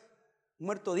estar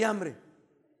muerto de hambre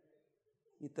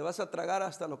y te vas a tragar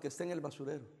hasta lo que esté en el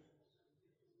basurero.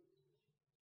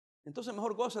 Entonces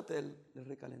mejor gózate del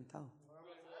recalentado.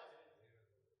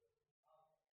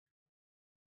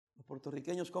 Los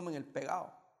puertorriqueños comen el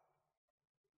pegado.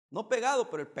 No pegado,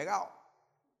 pero el pegado.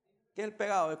 ¿Qué es el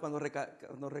pegado? Es cuando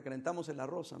recalentamos el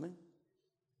arroz, amén.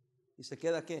 ¿Y se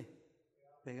queda qué?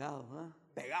 Pegado, ¿eh?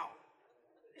 Pegado.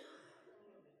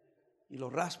 Y lo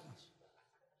raspas.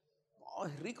 Oh,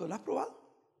 es rico, ¿lo has probado?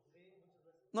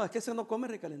 No, es que ese no come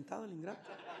recalentado, el ingrato.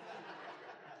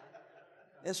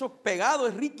 Eso pegado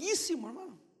es riquísimo,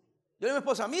 hermano. Yo le digo a mi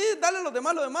esposa, a mí dale lo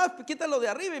demás, quítalo de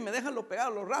arriba y me dejan lo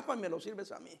pegado, lo raspan y me lo sirves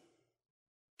a mí.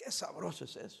 Qué sabroso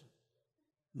es eso.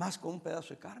 Más con un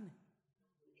pedazo de carne.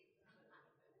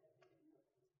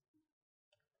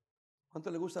 ¿Cuánto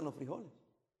le gustan los frijoles?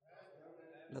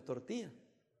 La tortilla.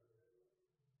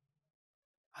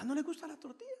 Ah, ¿no le gusta la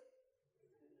tortilla?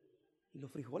 Y los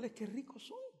frijoles qué ricos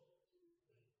son.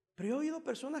 Pero yo he oído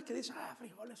personas que dicen,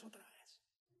 frijoles otra vez.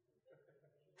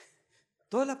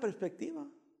 Toda la perspectiva.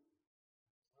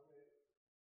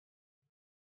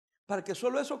 Para que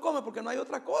solo eso come porque no hay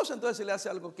otra cosa. Entonces se le hace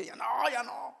algo que ya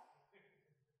no.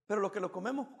 Pero los que lo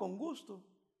comemos con gusto,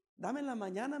 dame en la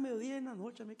mañana, mediodía y en la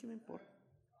noche, a mí qué me importa.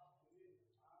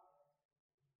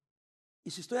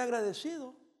 Y si estoy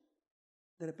agradecido,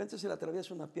 de repente se le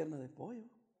atraviesa una pierna de pollo.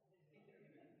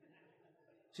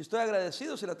 Si estoy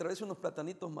agradecido, se le atraviesa unos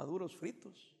platanitos maduros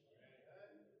fritos.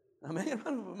 Amén,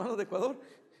 hermanos de Ecuador.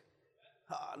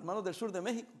 Hermanos del sur de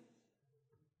México.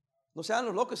 No sean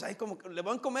los locos, ahí como que le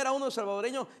van a comer a uno de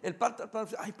salvadoreño el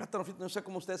plátano frito, no sé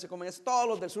cómo ustedes se comen eso. Todos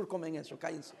los del sur comen eso,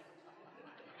 cállense.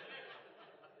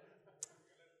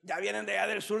 Ya vienen de allá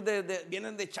del sur,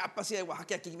 vienen de Chiapas y de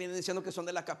Oaxaca, aquí vienen diciendo que son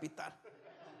de la capital.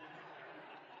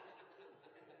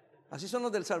 Así son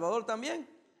los del Salvador también.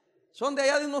 Son de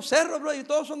allá de unos cerros, bro, y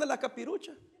todos son de la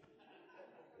capirucha.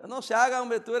 No se haga,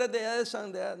 hombre, tú eres de allá de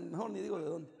San, mejor ni digo de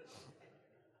dónde.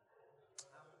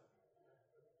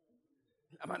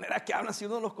 La manera que hablan si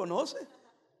uno los conoce.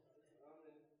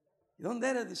 ¿Y dónde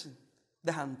eres? Dicen,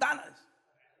 de Santana.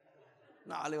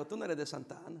 No, le digo, tú no eres de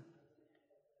Santa Ana.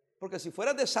 Porque si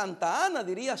fueras de Santa Ana,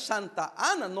 diría Santa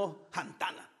Ana, no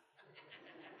Santana.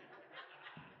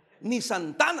 Ni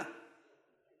Santana.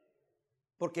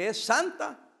 Porque es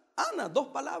Santa Ana, 2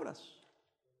 palabras.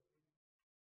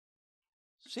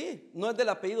 Sí, no es del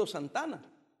apellido Santana.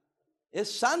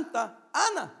 es Santa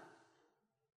Ana.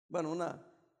 Bueno, una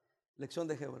lección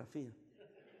de geografía.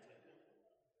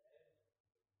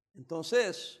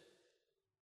 Entonces,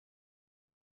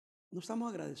 no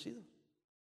estamos agradecidos.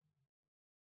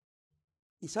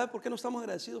 ¿Y sabe por qué no estamos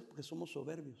agradecidos? Porque somos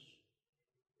soberbios.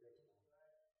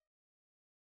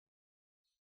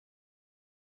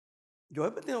 Yo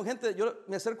he tenido gente, yo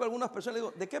me acerco a algunas personas y le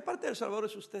digo, ¿de qué parte de El Salvador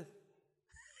es usted?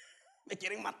 Me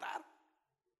quieren matar.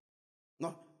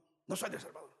 No, no soy de El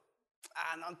Salvador.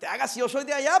 Ah, no te hagas, yo soy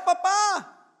de allá,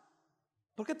 papá.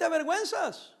 ¿Por qué te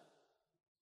avergüenzas?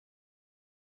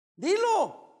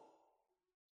 Dilo.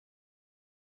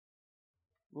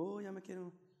 Oh, ya me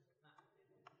quieren.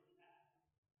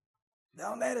 ¿De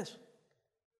dónde eres?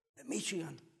 De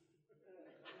Michigan.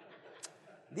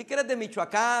 Di que eres de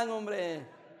Michoacán,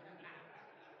 hombre.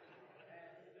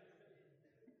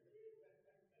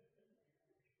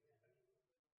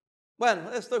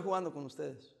 Bueno, estoy jugando con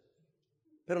ustedes.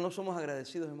 Pero no somos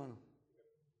agradecidos, hermano.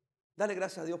 Dale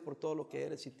gracias a Dios por todo lo que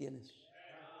eres y tienes.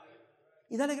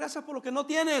 Y dale gracias por lo que no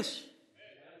tienes.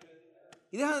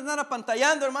 Y deja de andar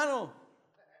apantallando, hermano.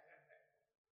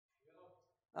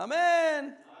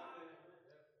 Amén.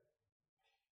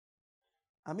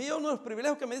 A mí uno de los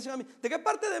privilegios que me dicen a mí, ¿de qué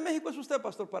parte de México es usted,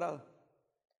 Pastor Parada?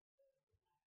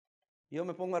 Y yo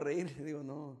me pongo a reír y digo,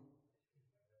 no.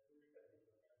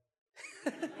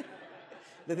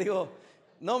 Les digo,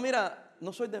 no, mira,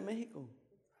 no soy de México.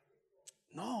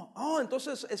 No,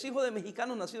 entonces es hijo de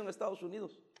mexicano nacido en Estados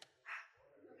Unidos.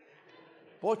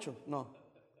 Pocho, no.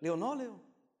 Le digo, no, Leo,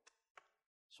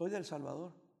 soy de El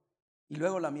Salvador. Y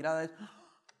luego la mirada es,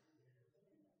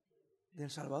 ¿de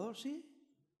El Salvador? Sí.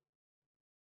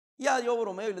 Ya yo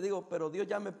bromeo y le digo, pero Dios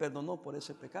ya me perdonó por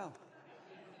ese pecado.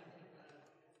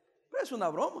 Pero es una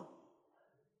broma.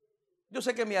 Yo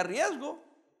sé que me arriesgo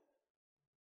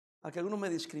a que algunos me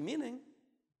discriminen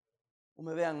o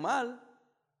me vean mal,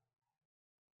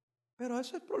 pero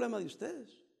ese es el problema de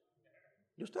ustedes.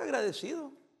 Yo estoy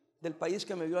agradecido del país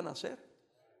que me vio a nacer.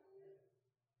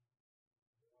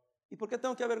 ¿Y por qué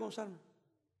tengo que avergonzarme?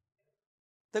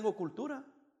 Tengo cultura.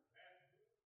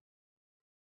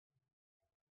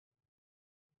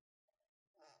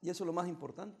 Y eso es lo más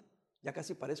importante. Ya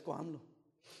casi parezco AMLO.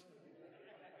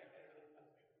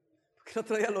 Porque el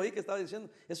otro día lo oí que estaba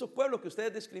diciendo, esos pueblos que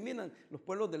ustedes discriminan, los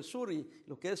pueblos del sur y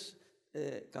lo que es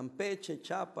Campeche,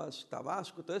 Chiapas,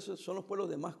 Tabasco, todo eso son los pueblos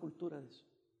de más culturas.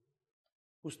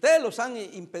 Ustedes los han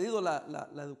impedido la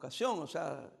educación, o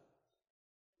sea,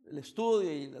 el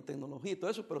estudio y la tecnología y todo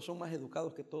eso, pero son más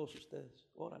educados que todos ustedes.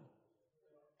 Órale.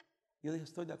 Yo dije,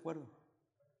 estoy de acuerdo.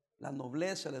 La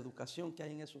nobleza, la educación que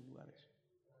hay en esos lugares.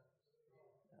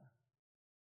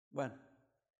 Bueno,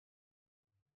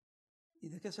 ¿y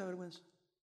de qué se avergüenza?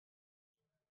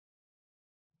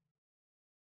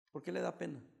 ¿Por qué le da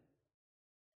pena?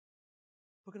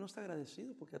 Porque no está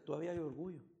agradecido, porque todavía hay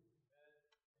orgullo.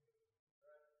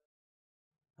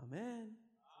 Amén.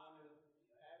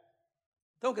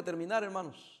 Tengo que terminar,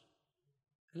 hermanos.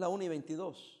 Es la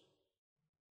 1:22.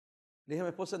 Le dije a mi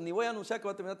esposa, ni voy a anunciar que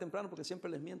voy a terminar temprano porque siempre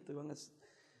les miento.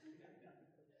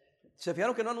 ¿Se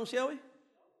fijaron que no anuncié hoy?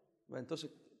 Bueno,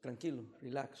 entonces, tranquilo,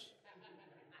 relax.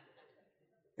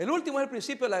 El último es el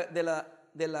principio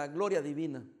de la gloria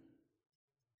divina.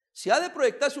 Si ha de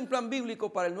proyectarse un plan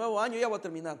bíblico para el nuevo año, ya voy a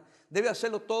terminar. Debe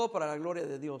hacerlo todo para la gloria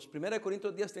de Dios. 1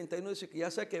 Corintios 10:31 dice que ya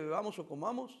sea que bebamos o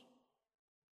comamos,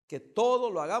 que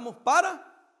todo lo hagamos para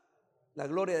la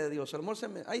gloria de Dios.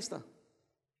 Ahí está.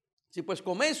 Si pues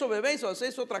coméis o bebéis o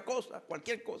hacéis otra cosa,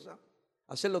 cualquier cosa,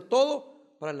 hacerlo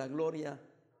todo para la gloria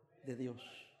de Dios.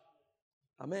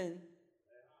 Amén.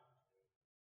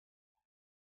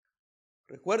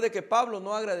 Recuerde que Pablo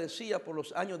no agradecía por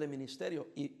los años de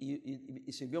ministerio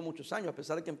y sirvió muchos años a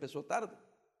pesar de que empezó tarde.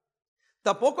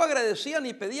 Tampoco agradecía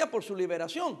ni pedía por su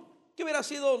liberación, que hubiera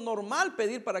sido normal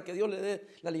pedir para que Dios le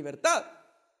dé la libertad.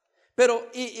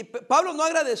 Pero Pablo no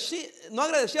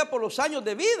agradecía por los años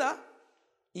de vida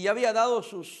y ya había dado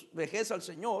sus vejez al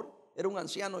Señor, era un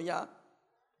anciano ya.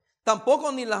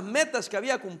 Tampoco ni las metas que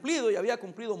había cumplido, y había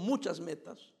cumplido muchas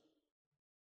metas.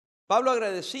 Pablo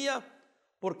agradecía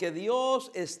porque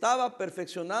Dios estaba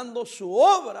perfeccionando su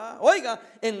obra,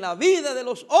 oiga, en la vida de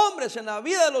los hombres, en la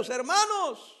vida de los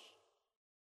hermanos.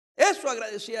 Eso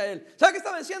agradecía a él. ¿Sabe qué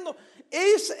estaba diciendo?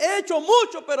 He hecho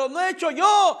mucho, pero no he hecho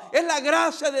yo. Es la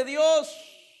gracia de Dios.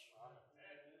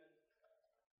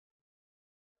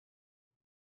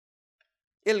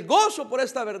 El gozo por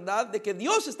esta verdad de que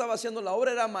Dios estaba haciendo la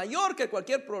obra era mayor que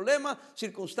cualquier problema,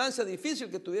 circunstancia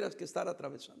difícil que tuvieras que estar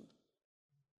atravesando.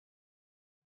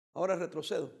 Ahora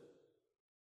retrocedo.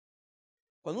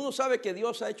 Cuando uno sabe que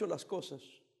Dios ha hecho las cosas,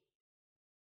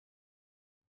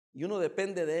 y uno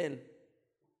depende de Él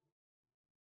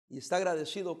y está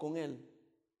agradecido con Él,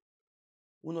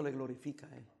 uno le glorifica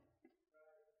a Él.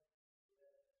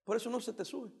 Por eso no se te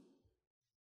sube.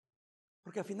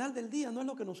 Porque al final del día no es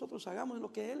lo que nosotros hagamos, es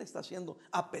lo que Él está haciendo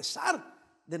a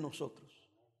pesar de nosotros.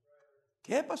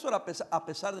 ¿Qué, pastor? A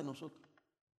pesar de nosotros.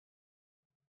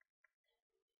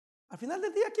 Al final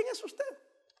del día, ¿quién es usted?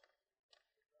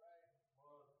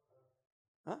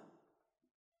 ¿Ah?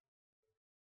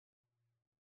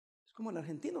 Es como el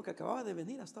argentino que acababa de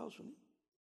venir a Estados Unidos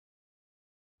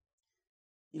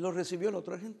y lo recibió el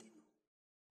otro argentino.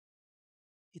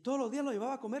 Y todos los días lo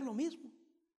llevaba a comer lo mismo.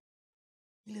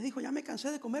 Y le dijo, ya me cansé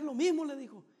de comer lo mismo, le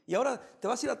dijo. Y ahora te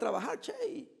vas a ir a trabajar, che,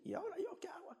 y ahora yo, ¿qué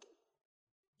hago aquí?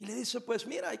 Y le dice, pues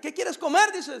mira, ¿y qué quieres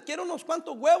comer? Dice, quiero unos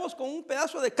cuantos huevos con un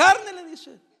pedazo de carne, le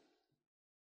dice.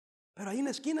 Pero ahí en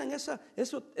la esquina, en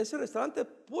ese restaurante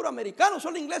puro americano,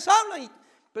 solo inglés hablan. Y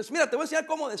pues mira, te voy a enseñar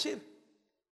cómo decir.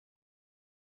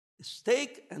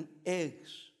 Steak and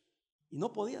eggs. Y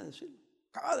no podía decirlo.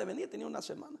 Acaba de venir, tenía una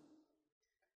semana.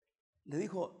 Le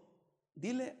dijo,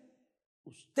 dile,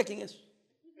 ¿usted quién es?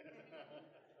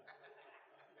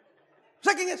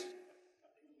 ¿Usted quién es?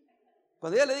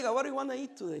 Cuando ella le diga, what do you want to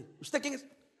eat today? ¿Usted quién es?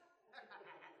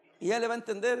 Y ella le va a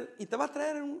entender y te va a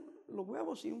traer los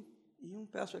huevos y un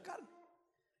pedazo de carne.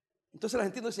 Entonces el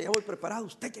argentino dice, ya voy preparado.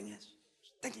 ¿Usted quién es?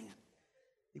 ¿Usted quién es?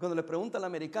 Y cuando le pregunta a la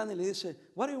americana y le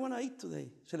dice, what do you want to eat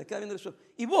today? Se le queda viendo eso.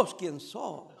 ¿Y vos quién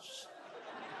sos?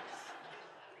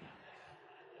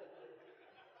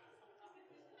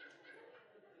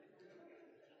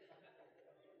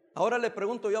 Ahora le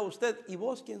pregunto yo a usted, ¿y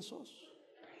vos quién sos?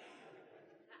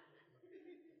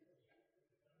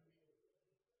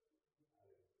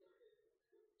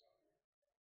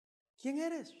 ¿Quién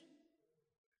eres?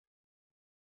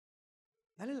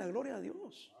 Dale la gloria a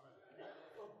Dios.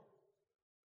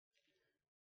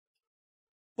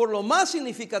 Por lo más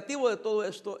significativo de todo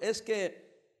esto es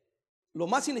que, lo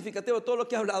más significativo de todo lo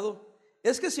que he hablado,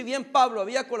 es que si bien Pablo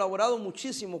había colaborado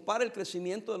muchísimo para el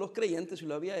crecimiento de los creyentes y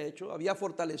lo había hecho, había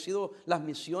fortalecido las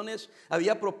misiones,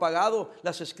 había propagado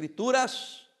las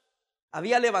escrituras,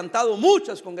 había levantado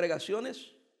muchas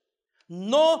congregaciones,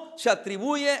 no se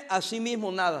atribuye a sí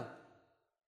mismo nada.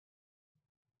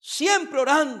 Siempre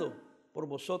orando por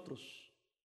vosotros,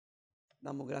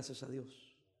 damos gracias a Dios.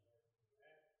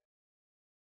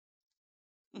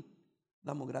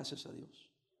 Damos gracias a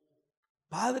Dios.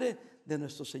 Padre de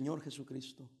nuestro Señor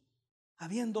Jesucristo,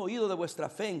 habiendo oído de vuestra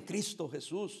fe en Cristo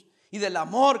Jesús y del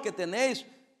amor que tenéis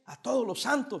a todos los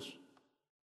santos,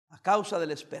 a causa de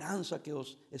la esperanza que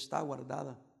os está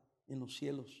guardada en los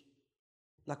cielos,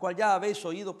 la cual ya habéis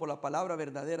oído por la palabra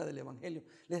verdadera del Evangelio.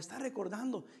 Les está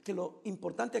recordando que lo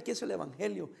importante aquí es el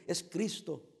Evangelio, es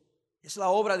Cristo, es la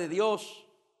obra de Dios.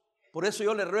 Por eso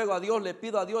yo le ruego a Dios, le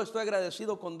pido a Dios, estoy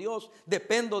agradecido con Dios,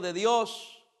 dependo de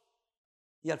Dios.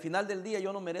 Y al final del día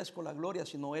yo no merezco la gloria,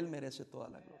 sino Él merece toda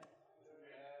la gloria.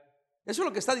 Eso es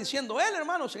lo que está diciendo Él,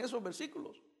 hermanos, en esos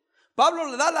versículos. Pablo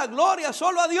le da la gloria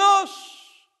solo a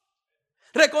Dios,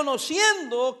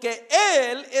 reconociendo que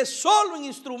Él es solo un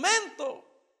instrumento.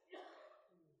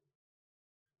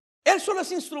 Él solo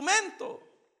es instrumento.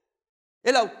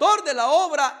 El autor de la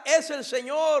obra es el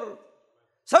Señor.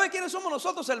 ¿Sabe quiénes somos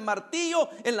nosotros? El martillo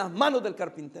en las manos del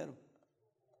carpintero.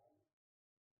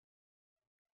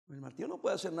 El martillo no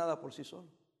puede hacer nada por sí solo.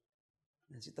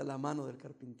 Necesita la mano del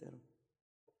carpintero.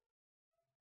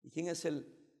 ¿Y quién es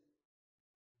el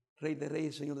Rey de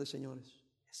Reyes, Señor de Señores?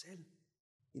 Es Él.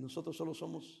 Y nosotros solo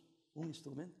somos un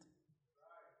instrumento.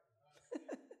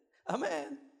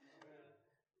 Amén.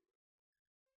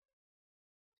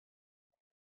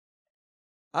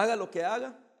 Haga lo que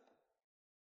haga,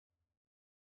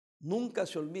 nunca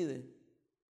se olvide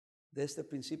de este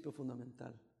principio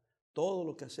fundamental. Todo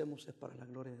lo que hacemos es para la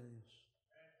gloria de Dios.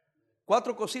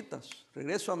 4 cositas.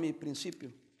 Regreso a mi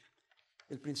principio.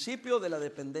 El principio de la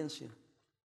dependencia.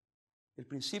 El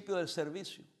principio del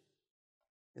servicio.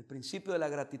 El principio de la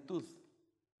gratitud.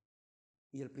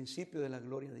 Y el principio de la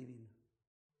gloria divina.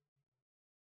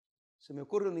 Se me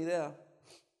ocurre una idea.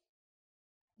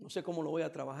 No sé cómo lo voy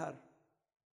a trabajar.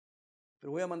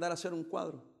 Pero voy a mandar a hacer un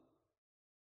cuadro.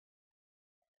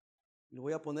 Lo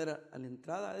voy a poner a la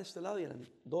entrada de este lado y a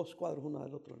 2 cuadros uno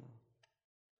del otro lado.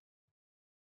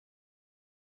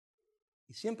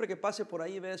 Y siempre que pase por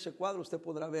ahí y vea ese cuadro, usted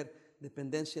podrá ver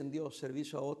dependencia en Dios,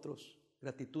 servicio a otros,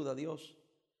 gratitud a Dios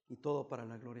y todo para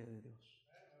la gloria de Dios.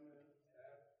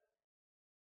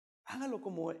 Hágalo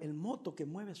como el moto que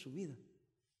mueve su vida.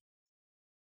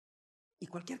 Y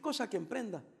cualquier cosa que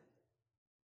emprenda,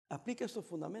 aplique estos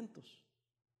fundamentos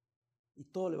y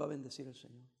todo le va a bendecir el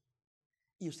Señor.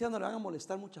 Y usted no le van a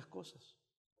molestar muchas cosas.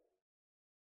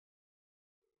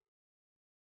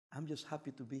 I'm just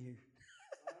happy to be here.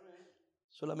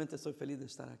 Solamente estoy feliz de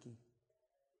estar aquí.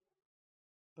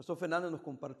 Pastor Fernando nos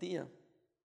compartía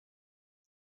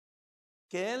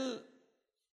que él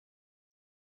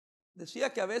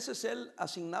decía que a veces él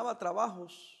asignaba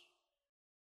trabajos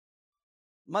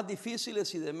más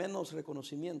difíciles y de menos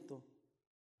reconocimiento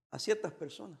a ciertas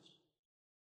personas.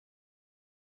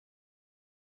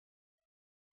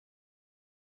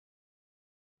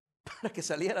 Para que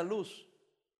saliera a luz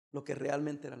lo que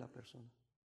realmente era la persona.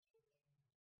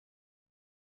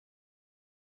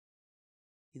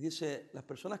 Y dice, las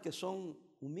personas que son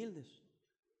humildes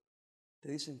te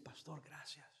dicen, pastor,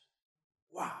 gracias.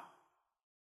 Wow.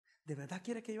 ¿De verdad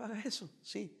quiere que yo haga eso?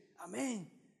 Sí. Amén.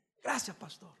 Gracias,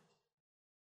 pastor.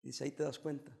 Dice, ahí te das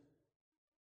cuenta.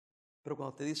 Pero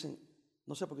cuando te dicen,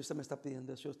 no sé por qué usted me está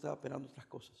pidiendo eso, yo estaba esperando otras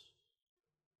cosas.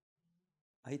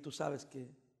 Ahí tú sabes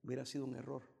que hubiera sido un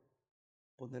error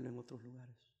ponerlo en otros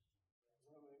lugares.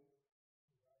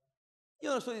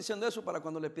 Yo no estoy diciendo eso para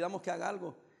cuando le pidamos que haga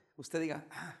algo, usted diga,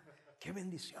 qué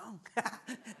bendición.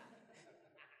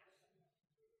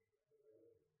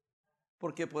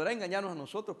 Porque podrá engañarnos a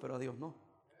nosotros, pero a Dios no.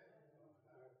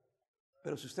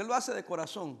 Pero si usted lo hace de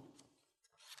corazón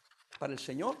para el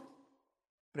Señor,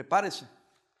 prepárese,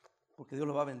 porque Dios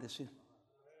lo va a bendecir.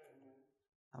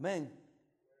 Amén.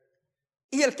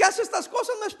 Y el que hace estas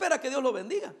cosas no espera que Dios lo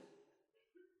bendiga.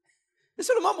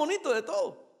 Eso es lo más bonito de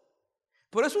todo.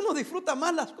 Por eso uno disfruta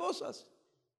más las cosas.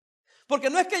 Porque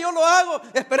no es que yo lo hago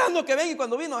esperando que venga y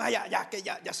cuando vino,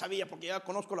 ya sabía porque ya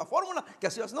conozco la fórmula, que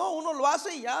así es. No, uno lo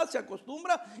hace y ya se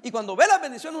acostumbra. Y cuando ve las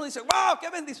bendiciones uno dice, wow, qué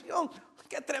bendición,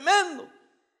 qué tremendo.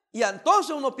 Y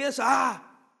entonces uno piensa,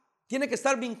 tiene que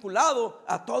estar vinculado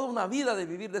a toda una vida de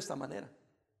vivir de esta manera.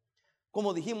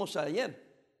 Como dijimos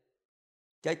ayer,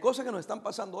 que hay cosas que nos están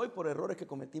pasando hoy por errores que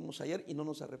cometimos ayer y no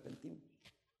nos arrepentimos.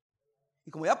 Y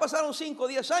como ya pasaron 5 o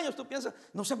 10 años, tú piensas,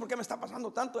 no sé por qué me está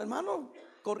pasando tanto, hermano.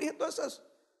 Corrige todas esas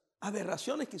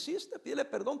aberraciones que hiciste, pídele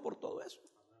perdón por todo eso.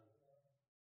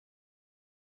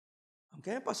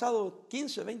 Aunque hayan pasado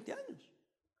 15, 20 años.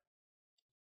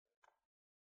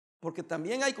 Porque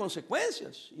también hay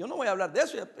consecuencias. Yo no voy a hablar de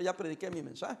eso, ya prediqué mi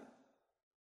mensaje.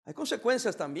 Hay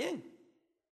consecuencias también.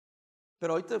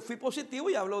 Pero hoy fui positivo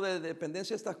y hablo de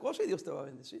dependencia de estas cosas y Dios te va a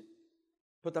bendecir.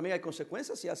 Pero también hay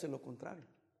consecuencias si hacen lo contrario.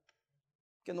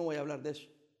 Que no voy a hablar de eso.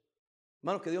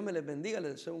 Hermanos, que Dios me les bendiga,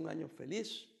 les deseo un año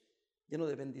feliz, lleno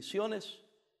de bendiciones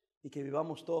y que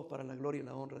vivamos todos para la gloria y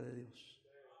la honra de Dios.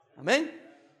 Amén.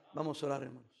 Vamos a orar,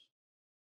 hermanos.